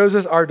 3. It shows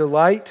us our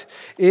delight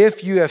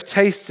if you have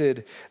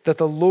tasted that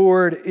the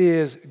Lord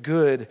is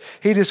good.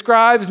 He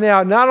describes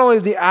now not only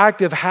the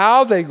act of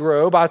how they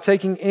grow by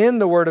taking in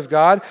the Word of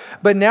God,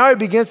 but now he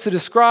begins to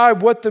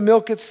describe what the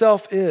milk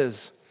itself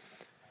is.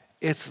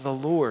 It's the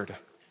Lord.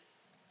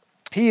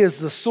 He is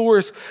the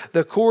source,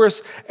 the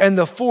course, and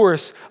the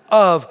force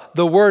of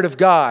the Word of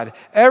God.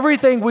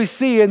 Everything we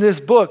see in this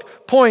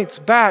book points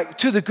back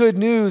to the good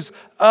news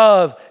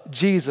of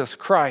Jesus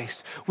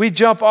Christ. We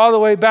jump all the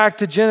way back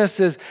to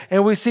Genesis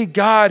and we see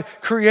God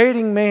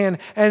creating man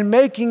and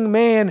making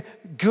man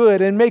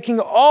good and making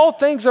all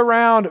things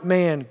around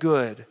man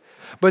good.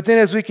 But then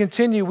as we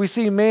continue, we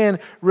see man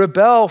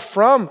rebel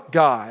from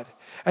God.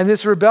 And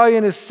this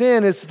rebellion is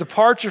sin. It's a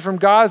departure from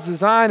God's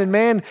design. And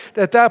man,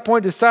 at that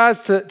point, decides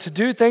to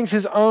do things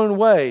his own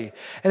way.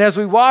 And as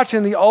we watch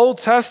in the Old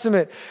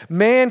Testament,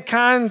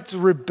 mankind's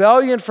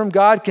rebellion from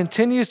God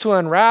continues to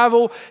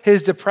unravel.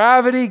 His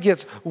depravity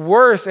gets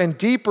worse and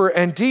deeper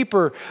and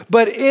deeper.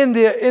 But in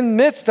the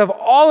midst of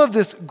all of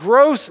this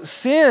gross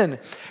sin,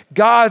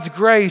 God's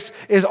grace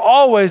is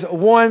always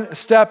one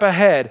step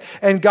ahead.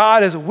 And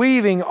God is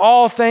weaving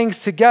all things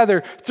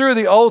together through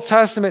the Old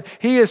Testament.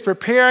 He is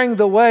preparing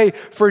the way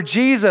for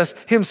Jesus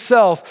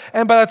himself.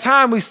 And by the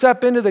time we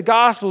step into the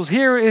Gospels,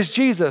 here is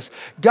Jesus,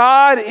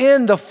 God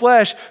in the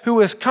flesh, who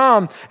has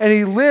come, and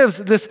he lives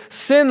this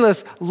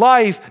sinless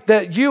life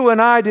that you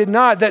and I did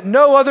not, that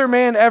no other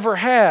man ever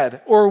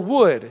had or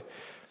would.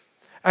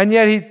 And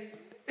yet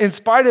in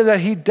spite of that,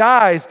 he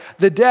dies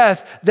the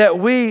death that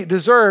we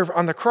deserve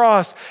on the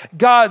cross.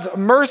 God's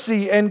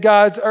mercy and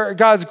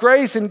God's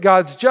grace and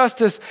God's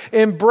justice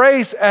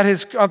embrace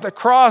on the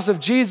cross of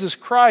Jesus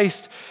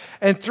Christ.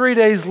 And 3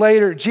 days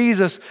later,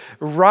 Jesus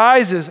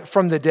rises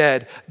from the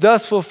dead,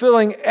 thus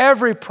fulfilling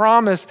every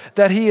promise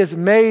that he has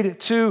made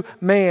to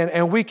man.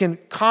 And we can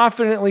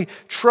confidently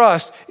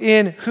trust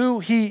in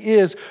who he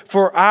is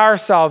for our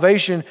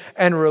salvation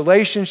and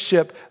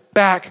relationship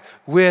back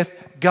with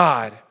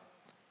God.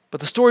 But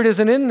the story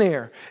doesn't end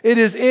there. It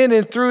is in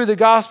and through the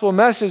gospel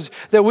message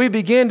that we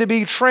begin to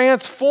be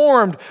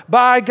transformed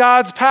by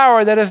God's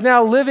power that is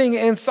now living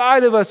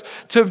inside of us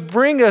to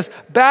bring us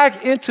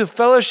back into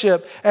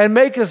fellowship and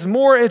make us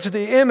more into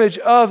the image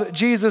of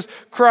Jesus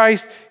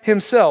Christ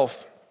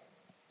himself.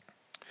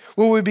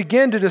 What we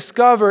begin to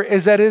discover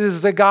is that it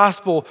is the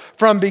gospel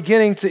from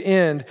beginning to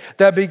end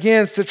that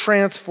begins to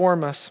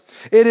transform us.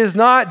 It is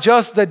not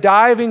just the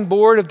diving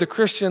board of the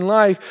Christian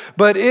life,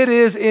 but it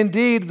is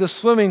indeed the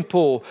swimming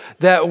pool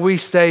that we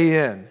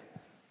stay in.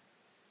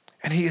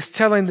 And he is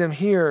telling them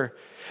here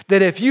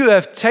that if you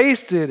have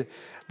tasted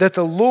that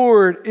the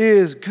Lord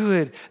is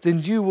good,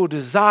 then you will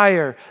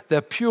desire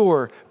the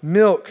pure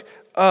milk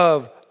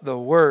of the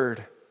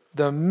word.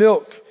 The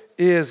milk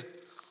is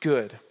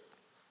good.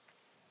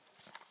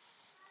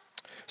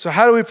 So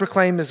how do we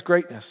proclaim his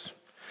greatness?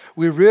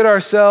 We rid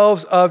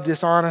ourselves of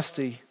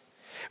dishonesty.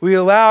 We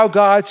allow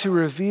God to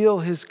reveal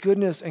his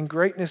goodness and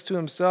greatness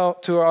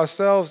to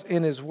ourselves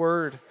in his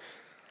word.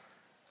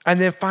 And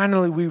then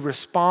finally, we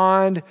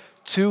respond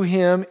to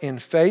him in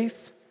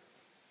faith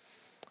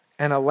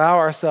and allow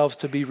ourselves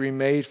to be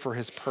remade for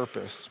his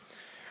purpose.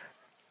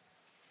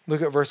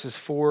 Look at verses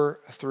 4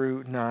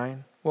 through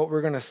 9. What we're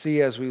going to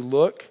see as we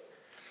look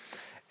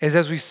is,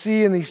 as we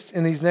see in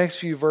these next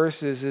few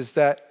verses, is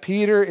that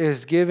Peter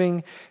is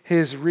giving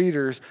his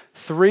readers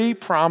 3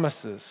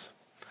 promises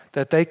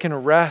that they can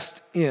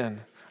rest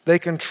in. They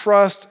can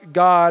trust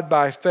God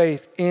by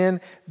faith in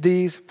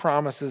these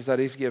promises that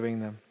he's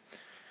giving them.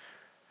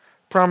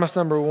 Promise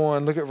number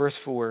 1, look at verse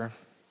 4.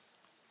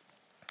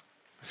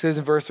 It says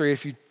in verse 3,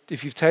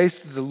 if you've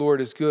tasted the Lord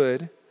is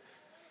good,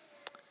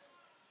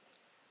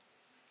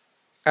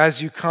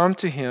 as you come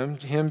to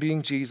him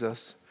being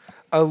Jesus,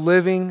 a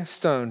living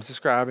stone,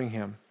 describing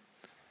him.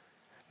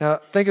 Now,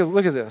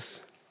 look at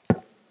this.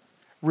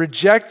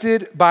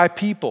 Rejected by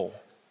people,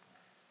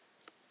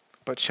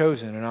 but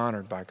chosen and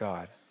honored by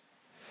God.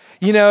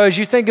 You know, as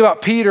you think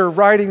about Peter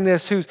writing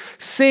this, who's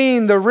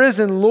seen the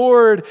risen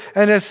Lord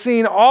and has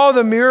seen all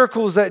the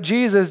miracles that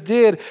Jesus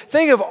did,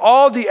 think of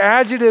all the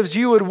adjectives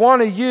you would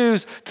want to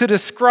use to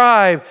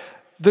describe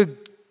the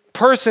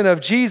person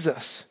of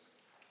Jesus.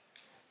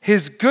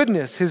 His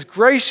goodness, his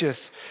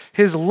gracious,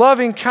 his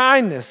loving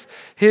kindness,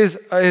 his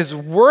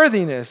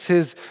worthiness,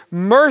 his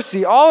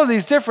mercy, all of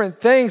these different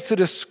things to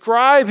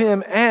describe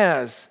him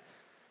as.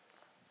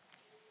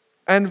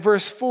 And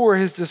verse 4,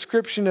 his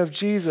description of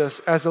Jesus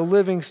as a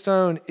living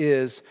stone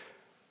is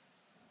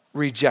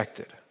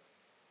rejected.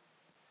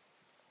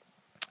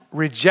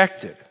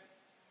 Rejected.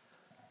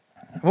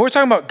 When we're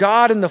talking about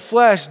God in the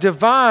flesh,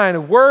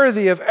 divine,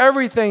 worthy of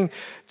everything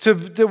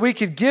that we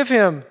could give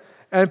him,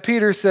 and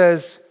Peter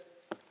says,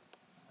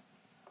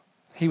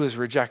 he was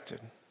rejected.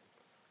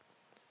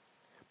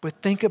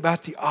 But think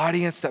about the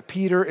audience that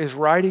Peter is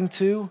writing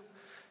to.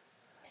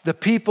 The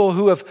people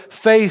who have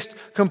faced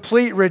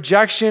complete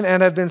rejection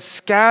and have been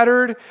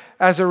scattered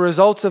as a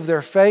result of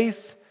their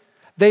faith.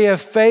 They have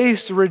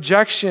faced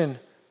rejection.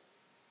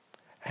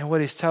 And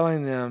what he's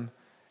telling them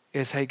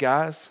is, hey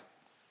guys,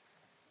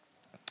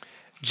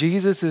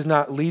 Jesus is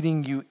not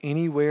leading you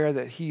anywhere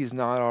that he has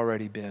not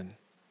already been.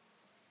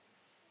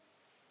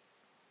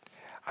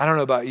 I don't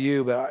know about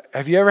you, but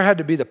have you ever had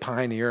to be the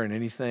pioneer in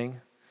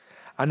anything?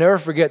 I never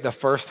forget the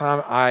first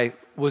time I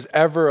was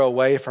ever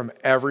away from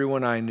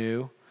everyone I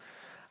knew.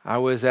 I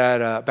was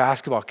at a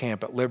basketball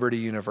camp at Liberty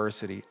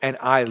University, and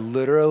I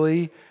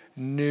literally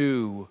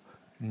knew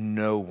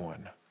no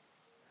one.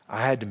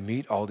 I had to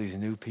meet all these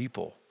new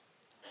people,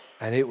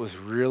 and it was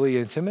really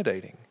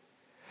intimidating.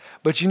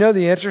 But you know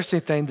the interesting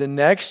thing, the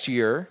next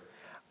year,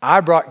 I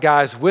brought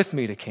guys with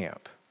me to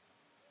camp.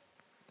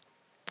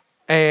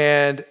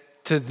 And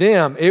to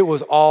them, it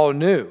was all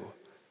new.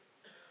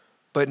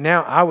 But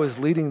now I was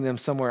leading them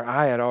somewhere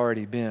I had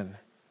already been.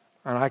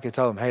 And I could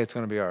tell them, hey, it's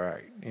going to be all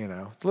right. You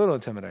know, it's a little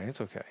intimidating.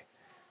 It's okay.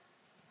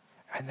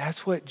 And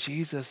that's what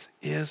Jesus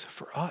is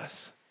for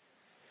us.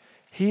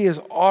 He has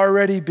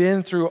already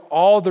been through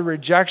all the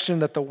rejection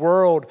that the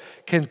world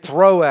can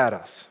throw at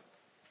us.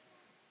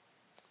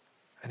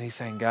 And he's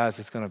saying, guys,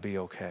 it's going to be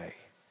okay.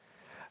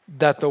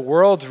 That the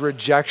world's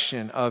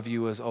rejection of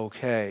you is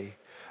okay.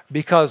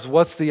 Because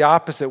what's the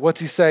opposite? What's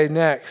he say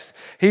next?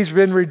 He's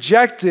been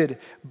rejected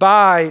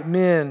by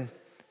men,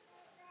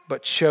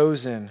 but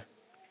chosen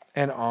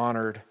and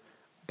honored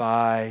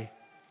by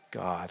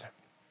God.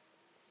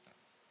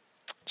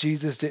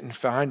 Jesus didn't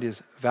find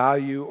his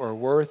value or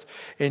worth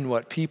in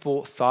what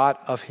people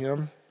thought of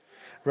him.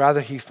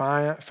 Rather, he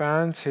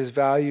finds his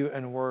value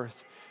and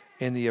worth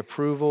in the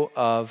approval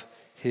of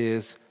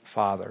his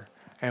Father.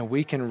 And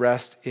we can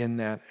rest in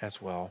that as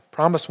well.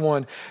 Promise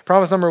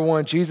number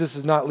one, Jesus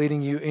is not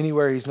leading you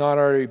anywhere he's not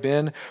already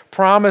been.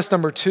 Promise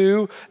number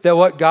two, that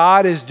what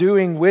God is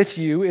doing with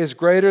you is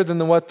greater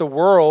than what the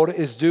world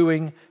is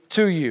doing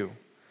to you.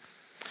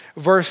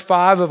 Verse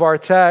 5 of our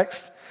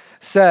text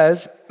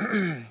says,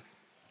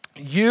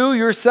 you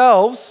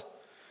yourselves,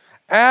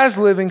 as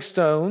living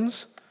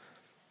stones,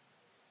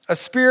 a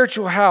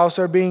spiritual house,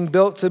 are being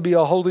built to be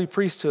a holy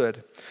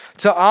priesthood,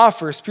 to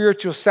offer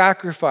spiritual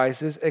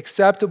sacrifices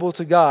acceptable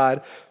to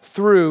God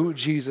through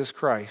Jesus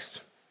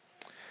Christ.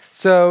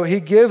 So he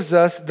gives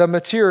us the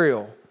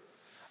material.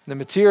 The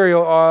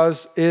material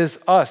is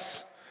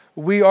us.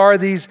 We are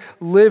these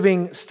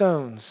living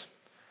stones.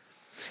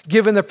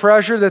 Given the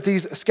pressure that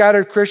these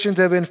scattered Christians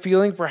have been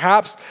feeling,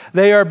 perhaps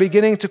they are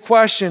beginning to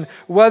question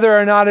whether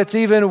or not it's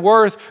even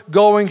worth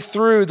going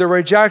through the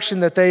rejection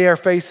that they are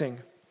facing.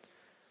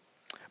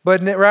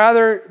 But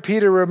rather,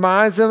 Peter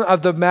reminds them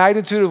of the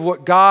magnitude of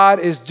what God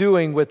is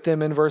doing with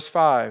them in verse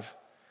 5.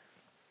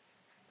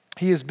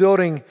 He is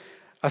building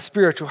a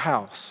spiritual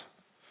house.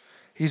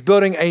 He's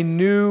building a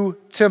new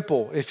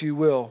temple, if you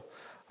will,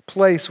 a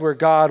place where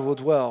God will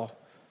dwell.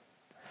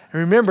 And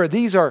remember,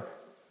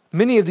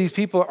 many of these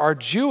people are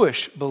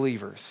Jewish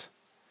believers.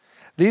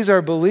 These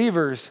are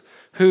believers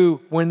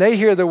who, when they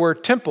hear the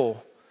word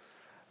temple,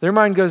 their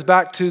mind goes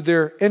back to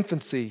their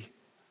infancy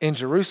in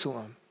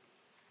Jerusalem.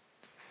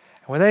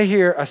 When they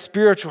hear a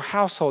spiritual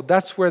household,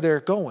 that's where they're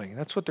going.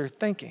 That's what they're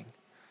thinking.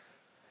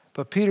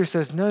 But Peter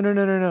says,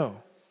 no.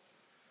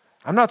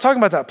 I'm not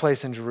talking about that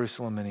place in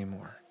Jerusalem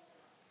anymore.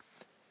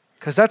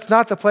 Because that's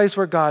not the place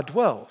where God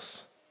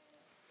dwells.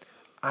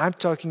 I'm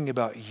talking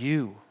about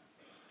you.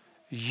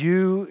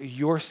 You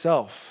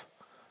yourself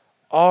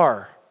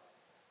are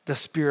the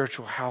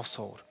spiritual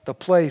household, the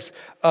place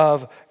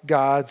of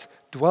God's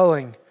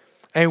dwelling.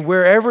 And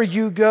wherever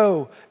you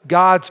go,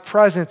 God's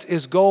presence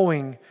is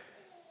going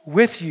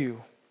with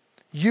you.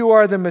 You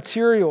are the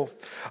material.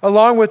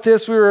 Along with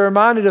this, we were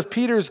reminded of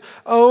Peter's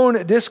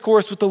own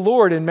discourse with the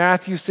Lord in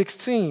Matthew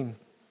 16.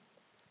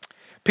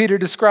 Peter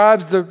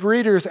describes the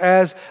readers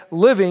as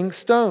living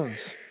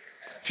stones.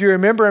 If you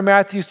remember in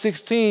Matthew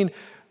 16,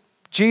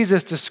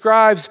 Jesus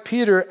describes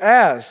Peter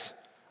as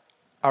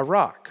a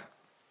rock,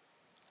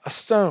 a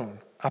stone.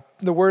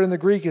 The word in the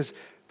Greek is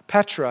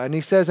Petra. And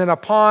he says, and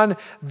upon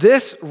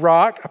this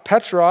rock,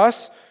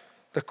 Petros,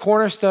 the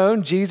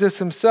cornerstone, Jesus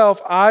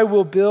himself, I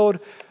will build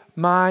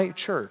my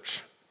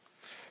church.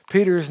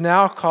 Peter is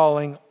now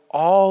calling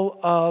all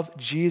of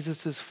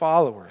Jesus'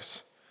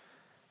 followers,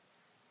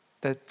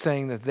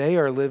 saying that they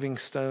are living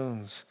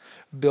stones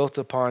built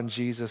upon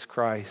Jesus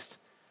Christ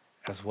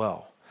as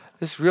well.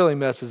 This really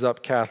messes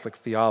up Catholic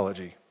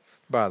theology,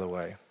 by the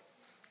way,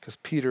 because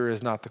Peter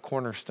is not the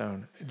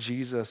cornerstone.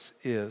 Jesus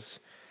is.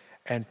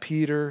 And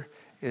Peter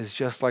is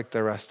just like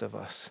the rest of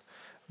us,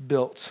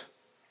 built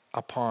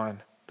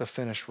upon the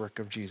finished work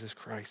of Jesus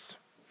Christ.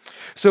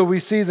 So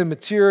we see the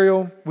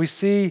material, we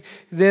see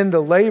then the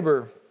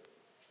labor,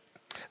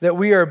 that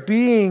we are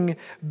being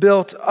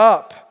built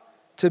up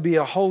to be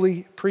a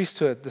holy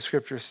priesthood, the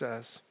scripture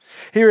says.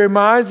 He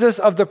reminds us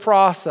of the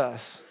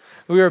process.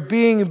 We are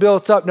being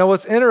built up. Now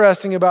what's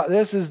interesting about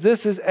this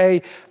is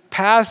a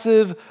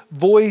passive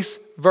voice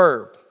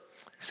verb.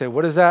 You say,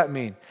 what does that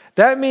mean?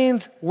 That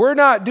means we're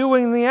not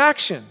doing the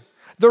action.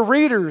 The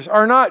readers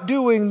are not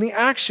doing the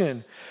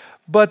action.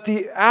 But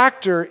the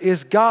actor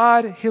is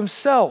God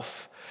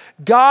himself.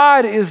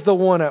 God is the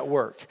one at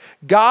work.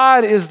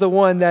 God is the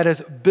one that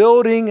is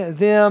building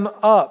them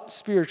up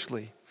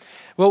spiritually.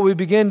 What we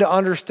begin to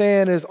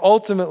understand is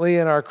ultimately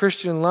in our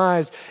Christian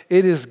lives,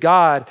 it is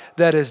God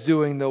that is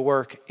doing the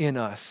work in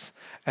us.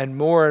 And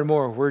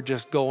more, we're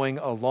just going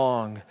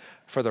along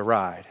for the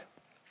ride.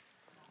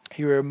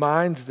 He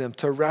reminds them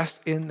to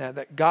rest in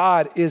that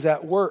God is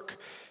at work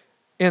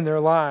in their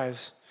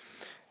lives.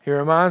 He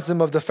reminds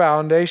them of the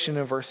foundation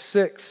in verse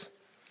 6.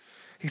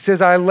 He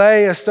says, I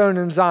lay a stone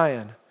in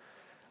Zion,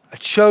 a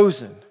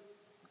chosen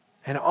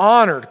and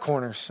honored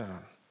cornerstone,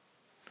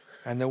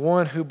 and the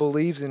one who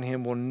believes in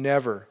him will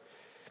never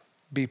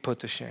be put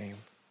to shame.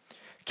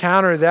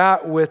 Counter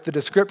that with the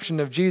description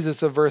of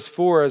Jesus of verse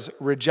 4 as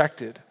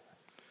rejected.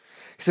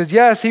 He says,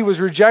 yes, he was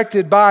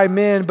rejected by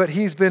men, but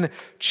he's been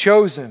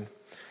chosen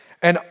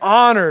and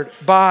honored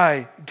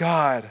by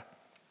God.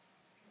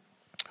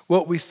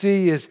 What we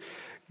see is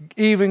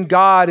even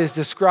God is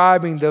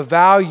describing the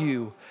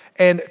value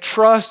and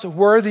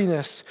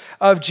trustworthiness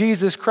of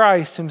Jesus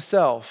Christ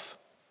himself.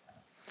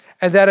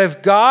 And that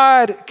if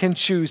God can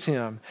choose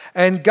him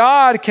and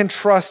God can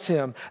trust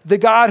him, the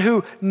God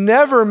who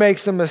never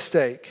makes a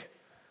mistake,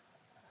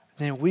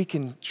 then we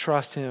can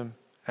trust him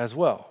as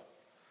well.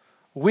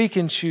 We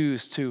can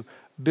choose to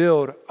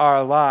build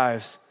our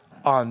lives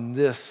on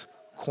this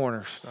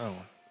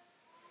cornerstone.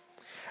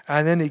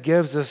 And then he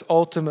gives us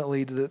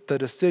ultimately the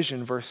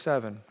decision, verse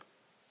 7.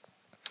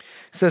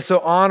 It says, so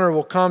honor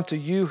will come to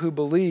you who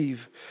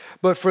believe,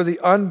 but for the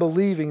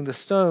unbelieving, the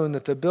stone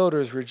that the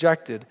builders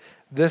rejected,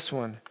 this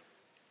one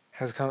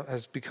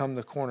has become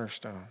the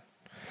cornerstone.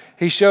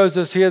 He shows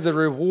us here the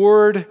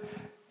reward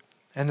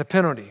and the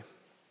penalty.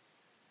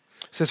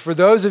 It says, for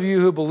those of you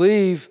who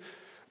believe,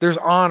 there's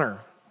honor.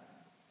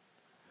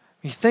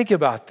 You think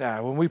about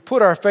that. When we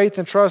put our faith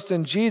and trust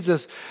in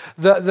Jesus,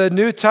 the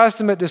New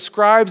Testament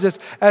describes us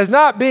as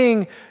not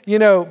being,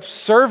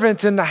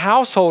 servants in the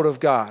household of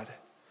God,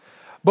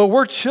 but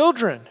we're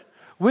children.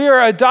 We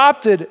are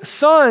adopted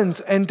sons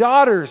and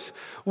daughters.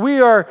 We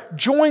are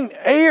joint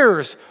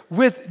heirs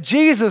with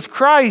Jesus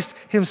Christ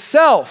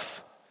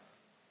himself.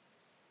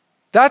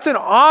 That's an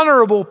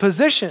honorable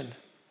position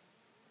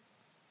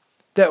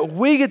that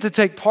we get to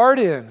take part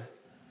in.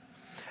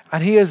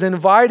 And he is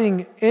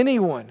inviting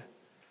anyone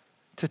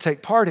to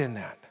take part in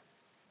that.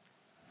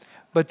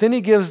 But then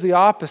he gives the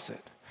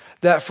opposite,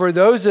 that for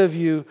those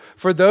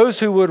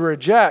who would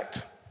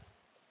reject,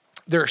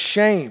 there's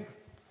shame,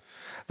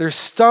 there's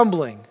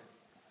stumbling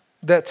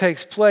that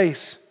takes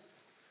place.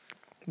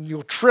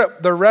 You'll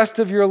trip the rest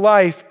of your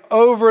life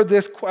over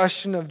this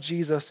question of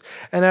Jesus.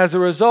 And as a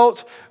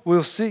result,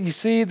 you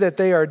see that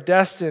they are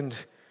destined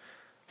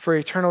for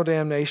eternal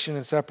damnation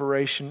and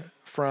separation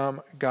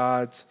from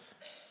God's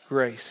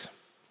grace.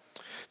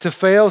 To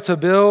fail to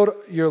build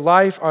your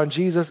life on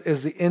Jesus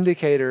is the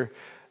indicator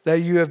that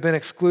you have been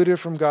excluded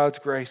from God's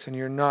grace and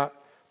you're not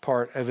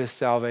part of his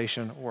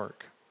salvation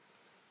work.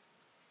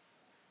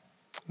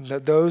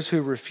 That those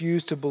who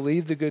refuse to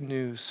believe the good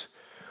news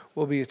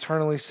will be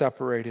eternally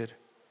separated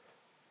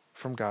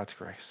from God's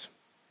grace.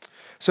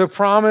 So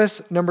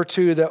promise number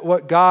 2, that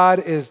what God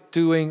is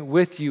doing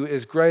with you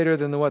is greater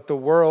than what the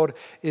world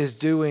is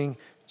doing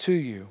to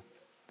you.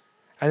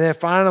 And then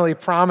finally,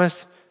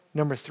 promise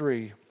number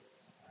 3,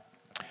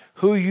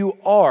 who you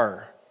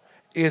are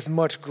is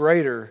much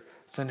greater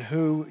than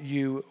who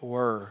you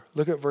were.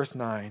 Look at verse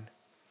 9.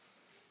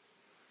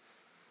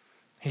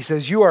 He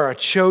says, you are a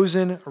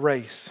chosen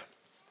race.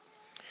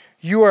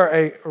 You are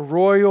a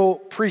royal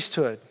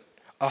priesthood,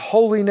 a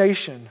holy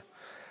nation,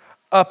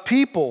 a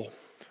people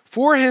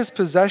for his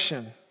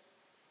possession,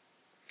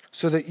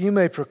 so that you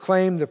may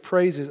proclaim the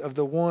praises of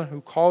the one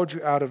who called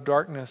you out of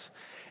darkness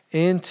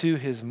into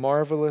his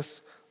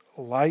marvelous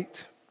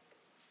light.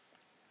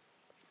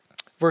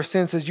 Verse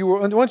 10 says,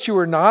 once you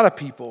were not a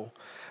people,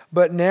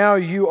 but now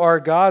you are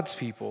God's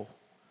people.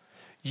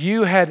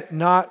 You had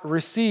not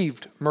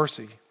received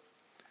mercy,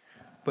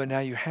 but now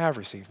you have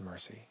received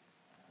mercy.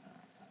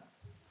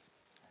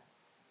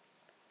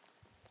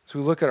 So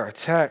we look at our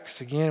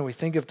text, again, we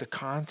think of the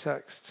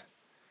context.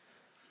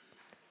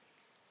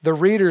 The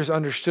readers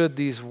understood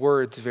these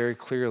words very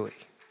clearly.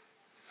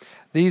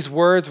 These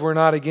words were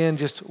not, again,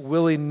 just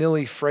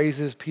willy-nilly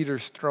phrases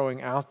Peter's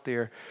throwing out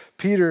there.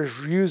 Peter's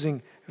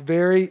using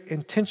very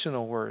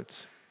intentional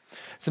words.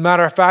 As a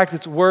matter of fact,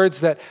 it's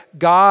words that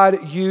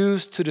God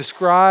used to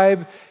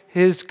describe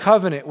his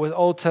covenant with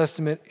Old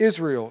Testament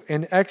Israel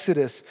in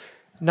Exodus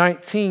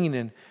 19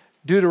 and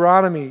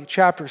Deuteronomy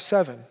chapter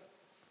 7.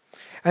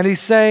 And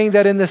he's saying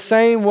that in the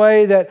same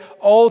way that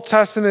Old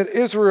Testament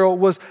Israel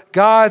was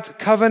God's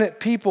covenant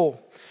people,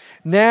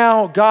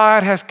 now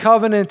God has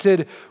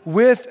covenanted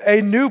with a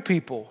new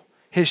people,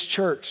 his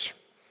church.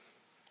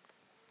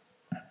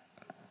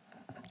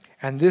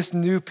 And this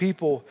new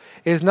people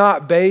is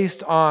not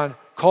based on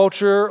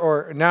culture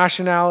or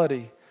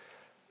nationality,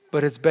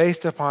 but it's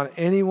based upon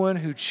anyone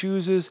who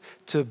chooses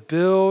to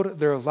build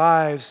their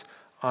lives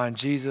on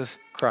Jesus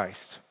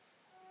Christ.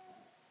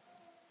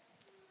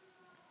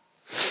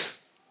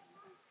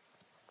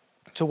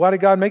 So why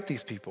did God make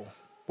these people?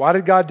 Why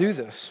did God do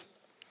this?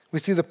 We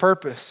see the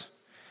purpose.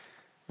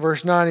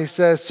 Verse 9, he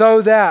says,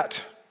 so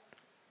that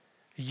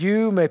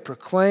you may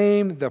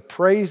proclaim the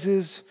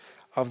praises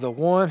of the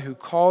one who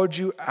called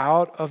you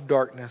out of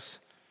darkness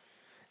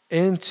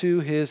into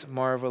his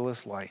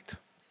marvelous light.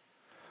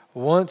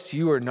 Once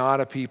you were not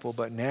a people,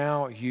 but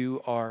now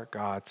you are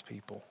God's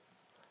people.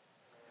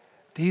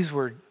 These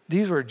were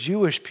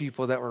Jewish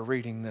people that were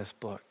reading this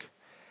book.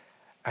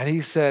 And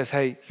he says,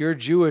 hey, your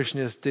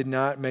Jewishness did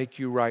not make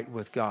you right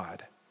with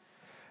God.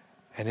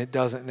 And it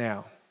doesn't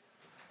now.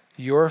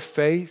 Your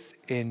faith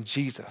in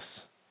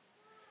Jesus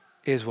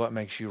is what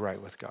makes you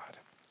right with God.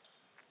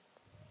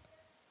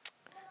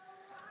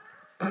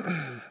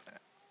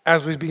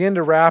 As we begin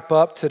to wrap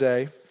up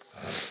today,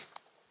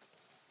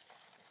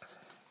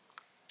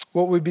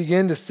 what we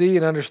begin to see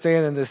and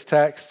understand in this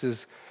text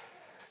is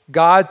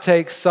God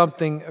takes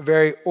something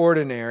very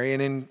ordinary,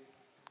 and in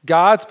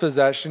God's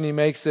possession, he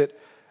makes it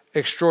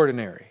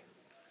extraordinary.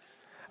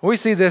 We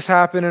see this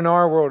happen in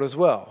our world as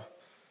well.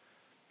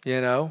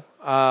 You know,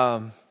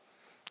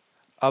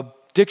 a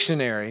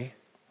dictionary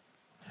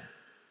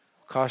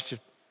costs you,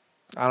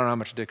 I don't know how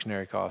much a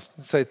dictionary costs.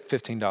 Let's say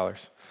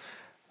 $15.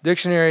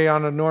 Dictionary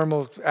on a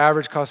normal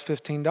average costs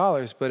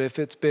 $15, but if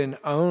it's been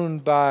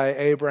owned by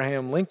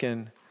Abraham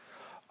Lincoln,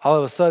 all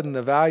of a sudden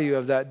the value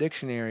of that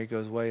dictionary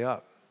goes way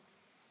up.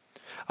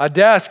 A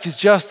desk is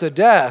just a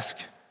desk,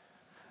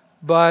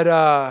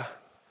 but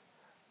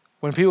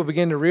when people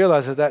begin to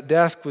realize that that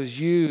desk was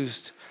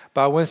used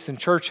by Winston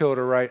Churchill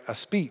to write a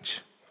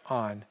speech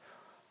on,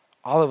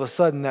 all of a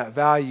sudden that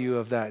value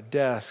of that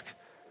desk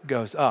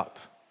goes up.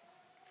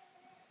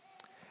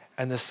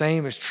 And the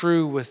same is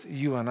true with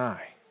you and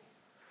I.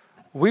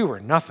 We were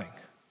nothing.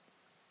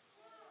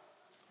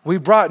 We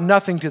brought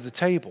nothing to the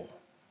table.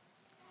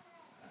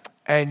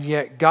 And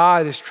yet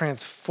God has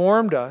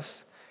transformed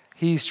us.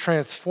 He's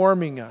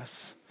transforming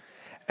us.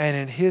 And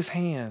in his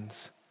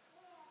hands,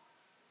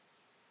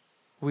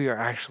 we are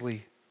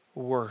actually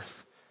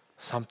worth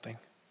something.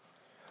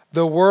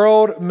 The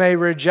world may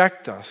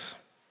reject us,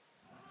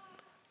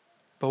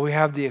 but we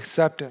have the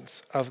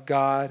acceptance of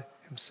God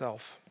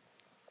himself.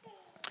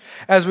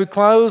 As we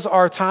close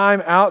our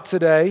time out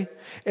today,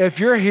 if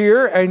you're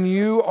here and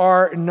you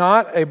are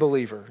not a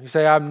believer, you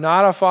say, I'm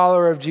not a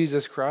follower of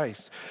Jesus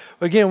Christ.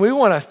 Again, we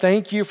want to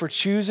thank you for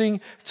choosing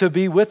to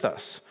be with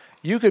us.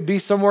 You could be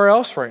somewhere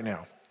else right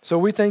now. So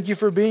we thank you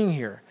for being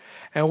here.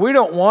 And we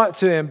don't want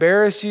to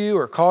embarrass you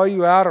or call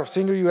you out or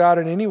single you out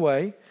in any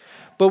way,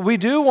 but we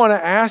do want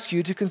to ask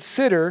you to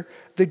consider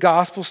the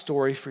gospel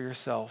story for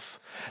yourself.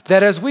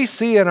 That as we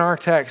see in our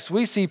text,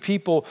 we see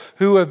people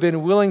who have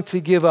been willing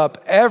to give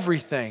up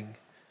everything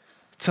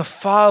to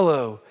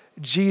follow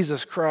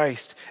Jesus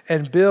Christ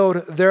and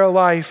build their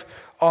life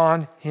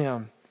on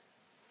him.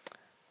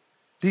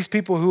 These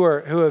people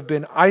who have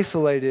been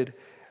isolated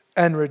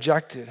and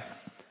rejected.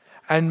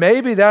 And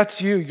maybe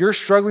that's you. You're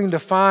struggling to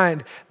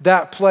find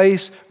that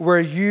place where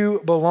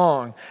you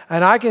belong.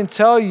 And I can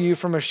tell you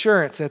from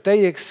assurance that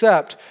they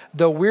accept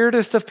the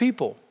weirdest of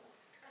people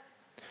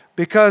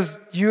because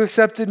you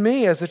accepted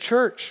me as a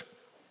church.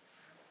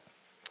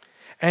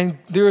 And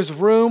there's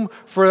room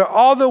for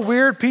all the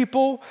weird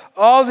people,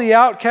 all the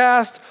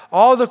outcasts,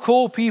 all the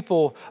cool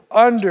people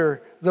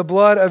under the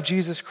blood of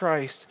Jesus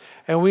Christ.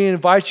 And we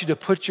invite you to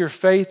put your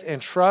faith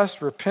and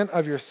trust, repent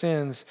of your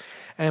sins,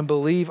 and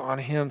believe on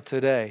him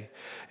today.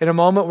 In a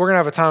moment, we're going to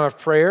have a time of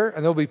prayer,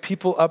 and there'll be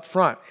people up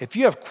front. If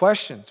you have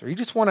questions or you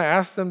just want to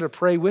ask them to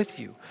pray with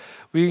you,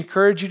 we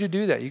encourage you to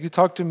do that. You can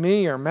talk to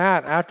me or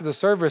Matt after the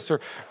service or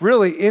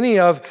really any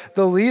of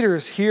the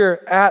leaders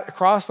here at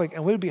Crosslink,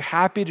 and we'd be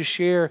happy to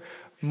share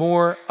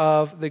more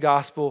of the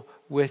gospel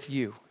with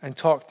you and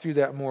talk through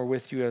that more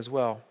with you as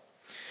well.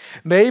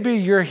 Maybe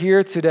you're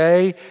here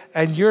today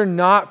and you're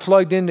not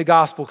plugged into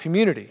gospel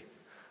community.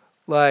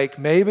 Like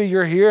maybe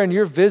you're here and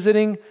you're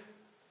visiting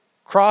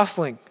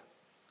Crosslink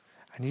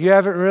and you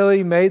haven't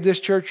really made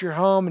this church your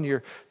home and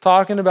you're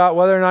talking about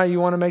whether or not you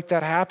want to make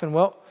that happen.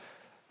 Well,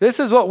 this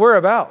is what we're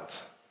about.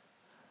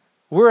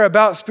 We're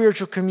about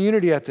spiritual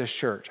community at this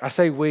church. I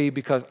say we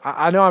because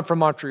I know I'm from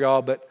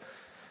Montreal, but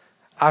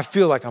I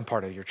feel like I'm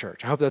part of your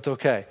church. I hope that's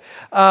okay.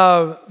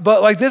 But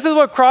like this is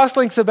what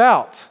Crosslink's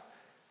about.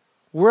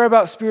 We're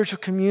about spiritual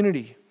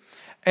community.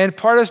 And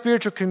part of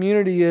spiritual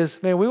community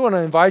is, man, we want to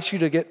invite you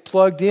to get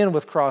plugged in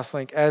with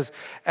Crosslink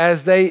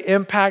as they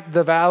impact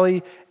the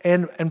valley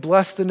and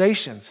bless the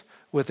nations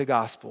with the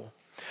gospel.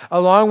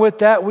 Along with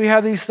that, we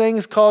have these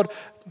things called,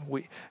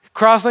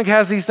 Crosslink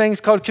has these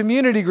things called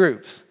community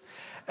groups.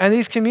 And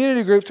these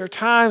community groups are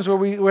times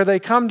where they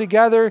come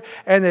together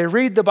and they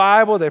read the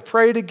Bible, they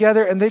pray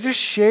together, and they just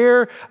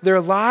share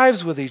their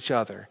lives with each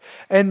other.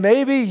 And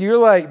maybe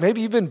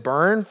you've been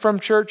burned from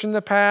church in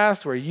the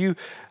past where you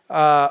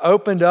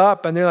opened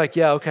up and they're like,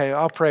 yeah, okay,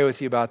 I'll pray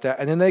with you about that.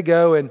 And then they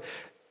go and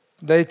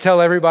they tell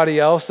everybody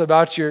else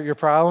about your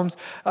problems.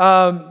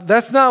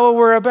 That's not what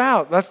we're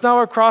about. That's not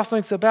what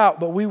Crosslink's about.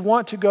 But we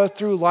want to go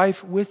through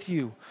life with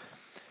you.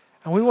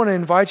 And we want to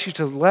invite you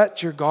to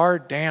let your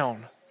guard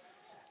down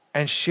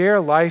and share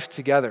life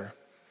together.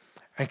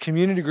 And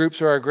community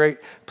groups are a great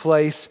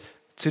place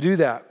to do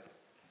that.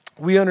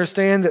 We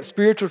understand that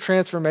spiritual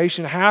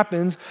transformation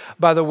happens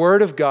by the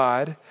Word of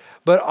God,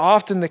 but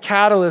often the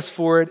catalyst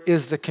for it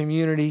is the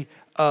community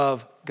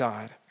of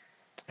God.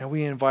 And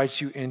we invite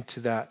you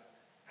into that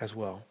as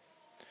well.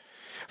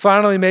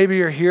 Finally, maybe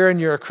you're here and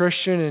you're a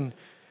Christian and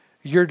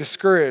you're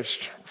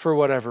discouraged for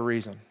whatever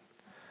reason.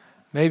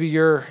 Maybe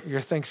your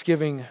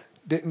Thanksgiving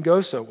didn't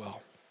go so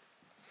well.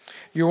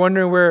 You're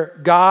wondering where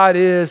God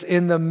is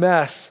in the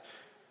mess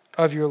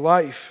of your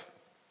life.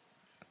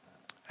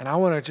 And I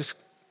want to just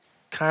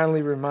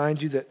kindly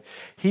remind you that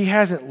he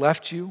hasn't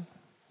left you,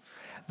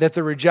 that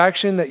the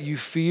rejection that you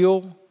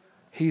feel,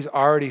 he's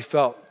already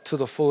felt to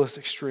the fullest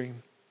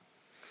extreme.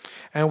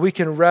 And we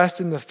can rest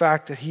in the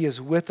fact that he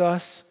is with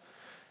us,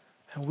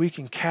 and we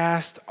can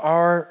cast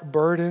our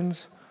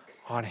burdens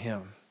on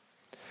him.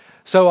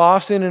 So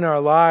often in our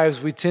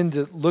lives, we tend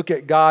to look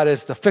at God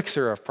as the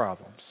fixer of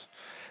problems.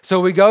 So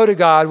we go to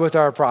God with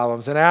our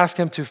problems and ask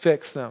him to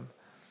fix them.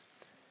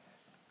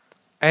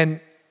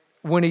 And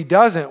when he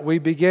doesn't, we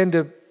begin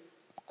to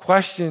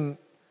question,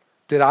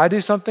 did I do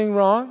something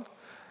wrong?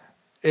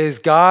 Is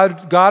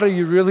God, are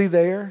you really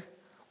there?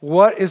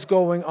 What is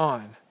going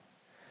on?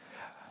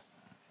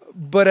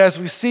 But as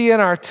we see in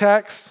our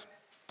text,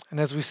 and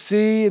as we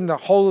see in the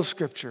whole of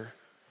Scripture,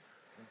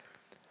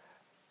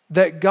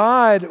 that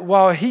God,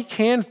 while he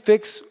can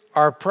fix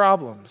our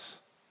problems,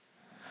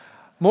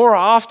 more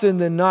often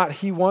than not,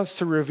 he wants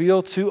to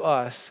reveal to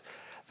us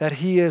that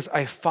he is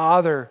a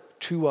father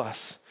to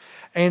us.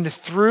 And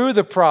through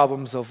the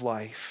problems of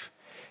life,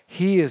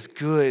 he is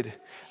good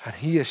and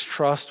he is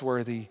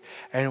trustworthy,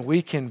 and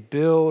we can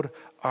build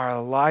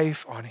our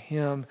life on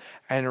him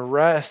and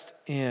rest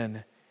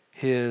in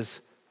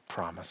his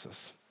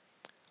promises.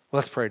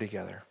 Let's pray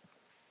together.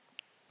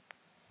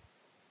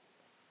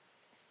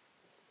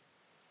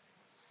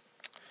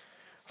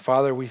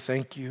 Father, we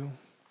thank you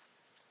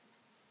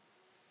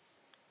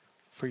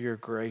for your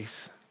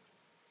grace.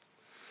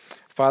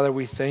 Father,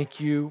 we thank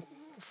you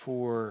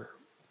for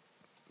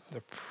the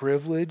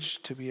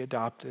privilege to be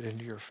adopted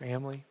into your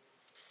family.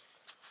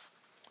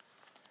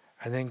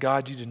 And then,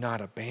 God, you did not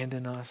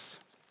abandon us.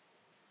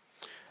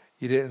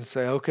 You didn't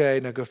say, okay,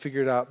 now go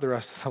figure it out the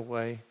rest of the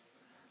way.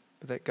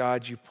 But that,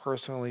 God, you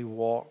personally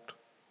walked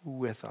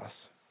with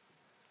us.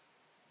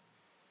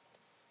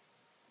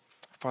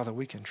 Father,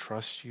 we can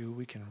trust you.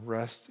 We can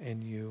rest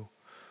in you.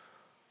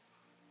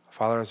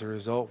 Father, as a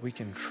result, we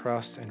can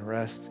trust and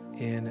rest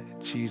in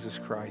Jesus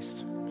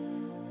Christ,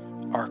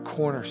 our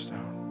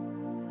cornerstone.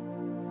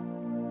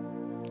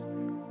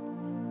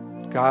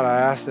 God,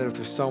 I ask that if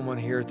there's someone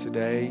here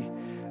today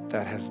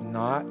that has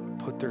not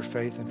put their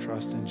faith and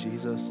trust in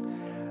Jesus,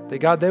 that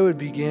God, they would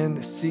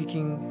begin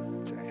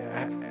seeking to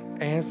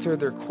answer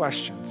their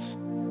questions.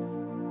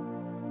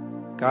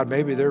 God,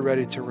 maybe they're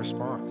ready to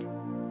respond.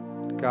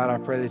 God, I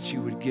pray that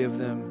you would give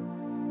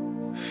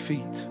them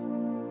feet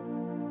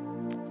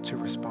to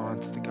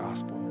respond to the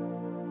gospel.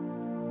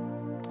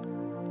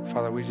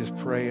 Father, we just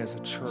pray as a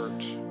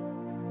church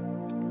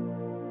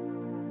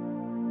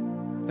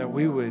that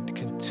we would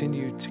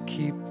continue to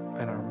keep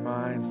in our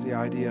minds the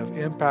idea of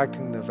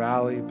impacting the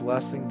valley,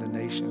 blessing the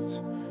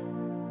nations.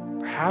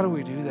 How do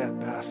we do that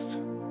best?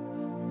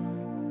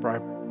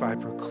 By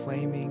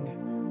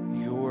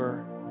proclaiming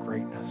your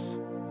greatness.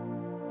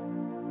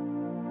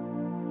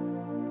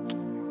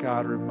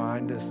 God,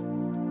 remind us,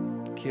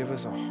 give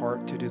us a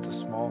heart to do the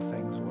small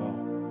things well,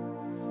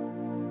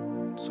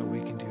 so we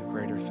can do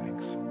greater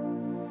things.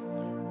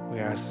 We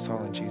ask this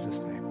all in Jesus'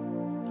 name.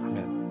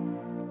 Amen.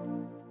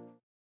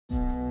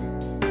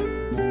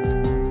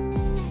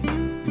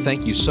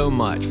 Thank you so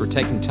much for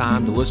taking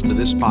time to listen to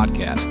this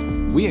podcast.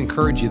 We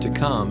encourage you to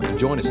come and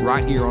join us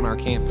right here on our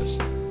campus.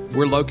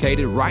 We're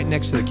located right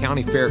next to the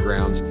county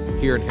fairgrounds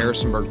here in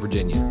Harrisonburg,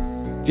 Virginia.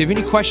 If you have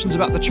any questions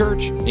about the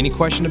church, any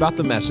question about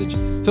the message,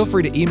 feel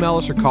free to email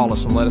us or call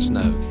us and let us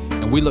know.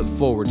 And we look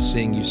forward to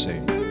seeing you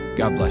soon.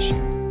 God bless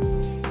you.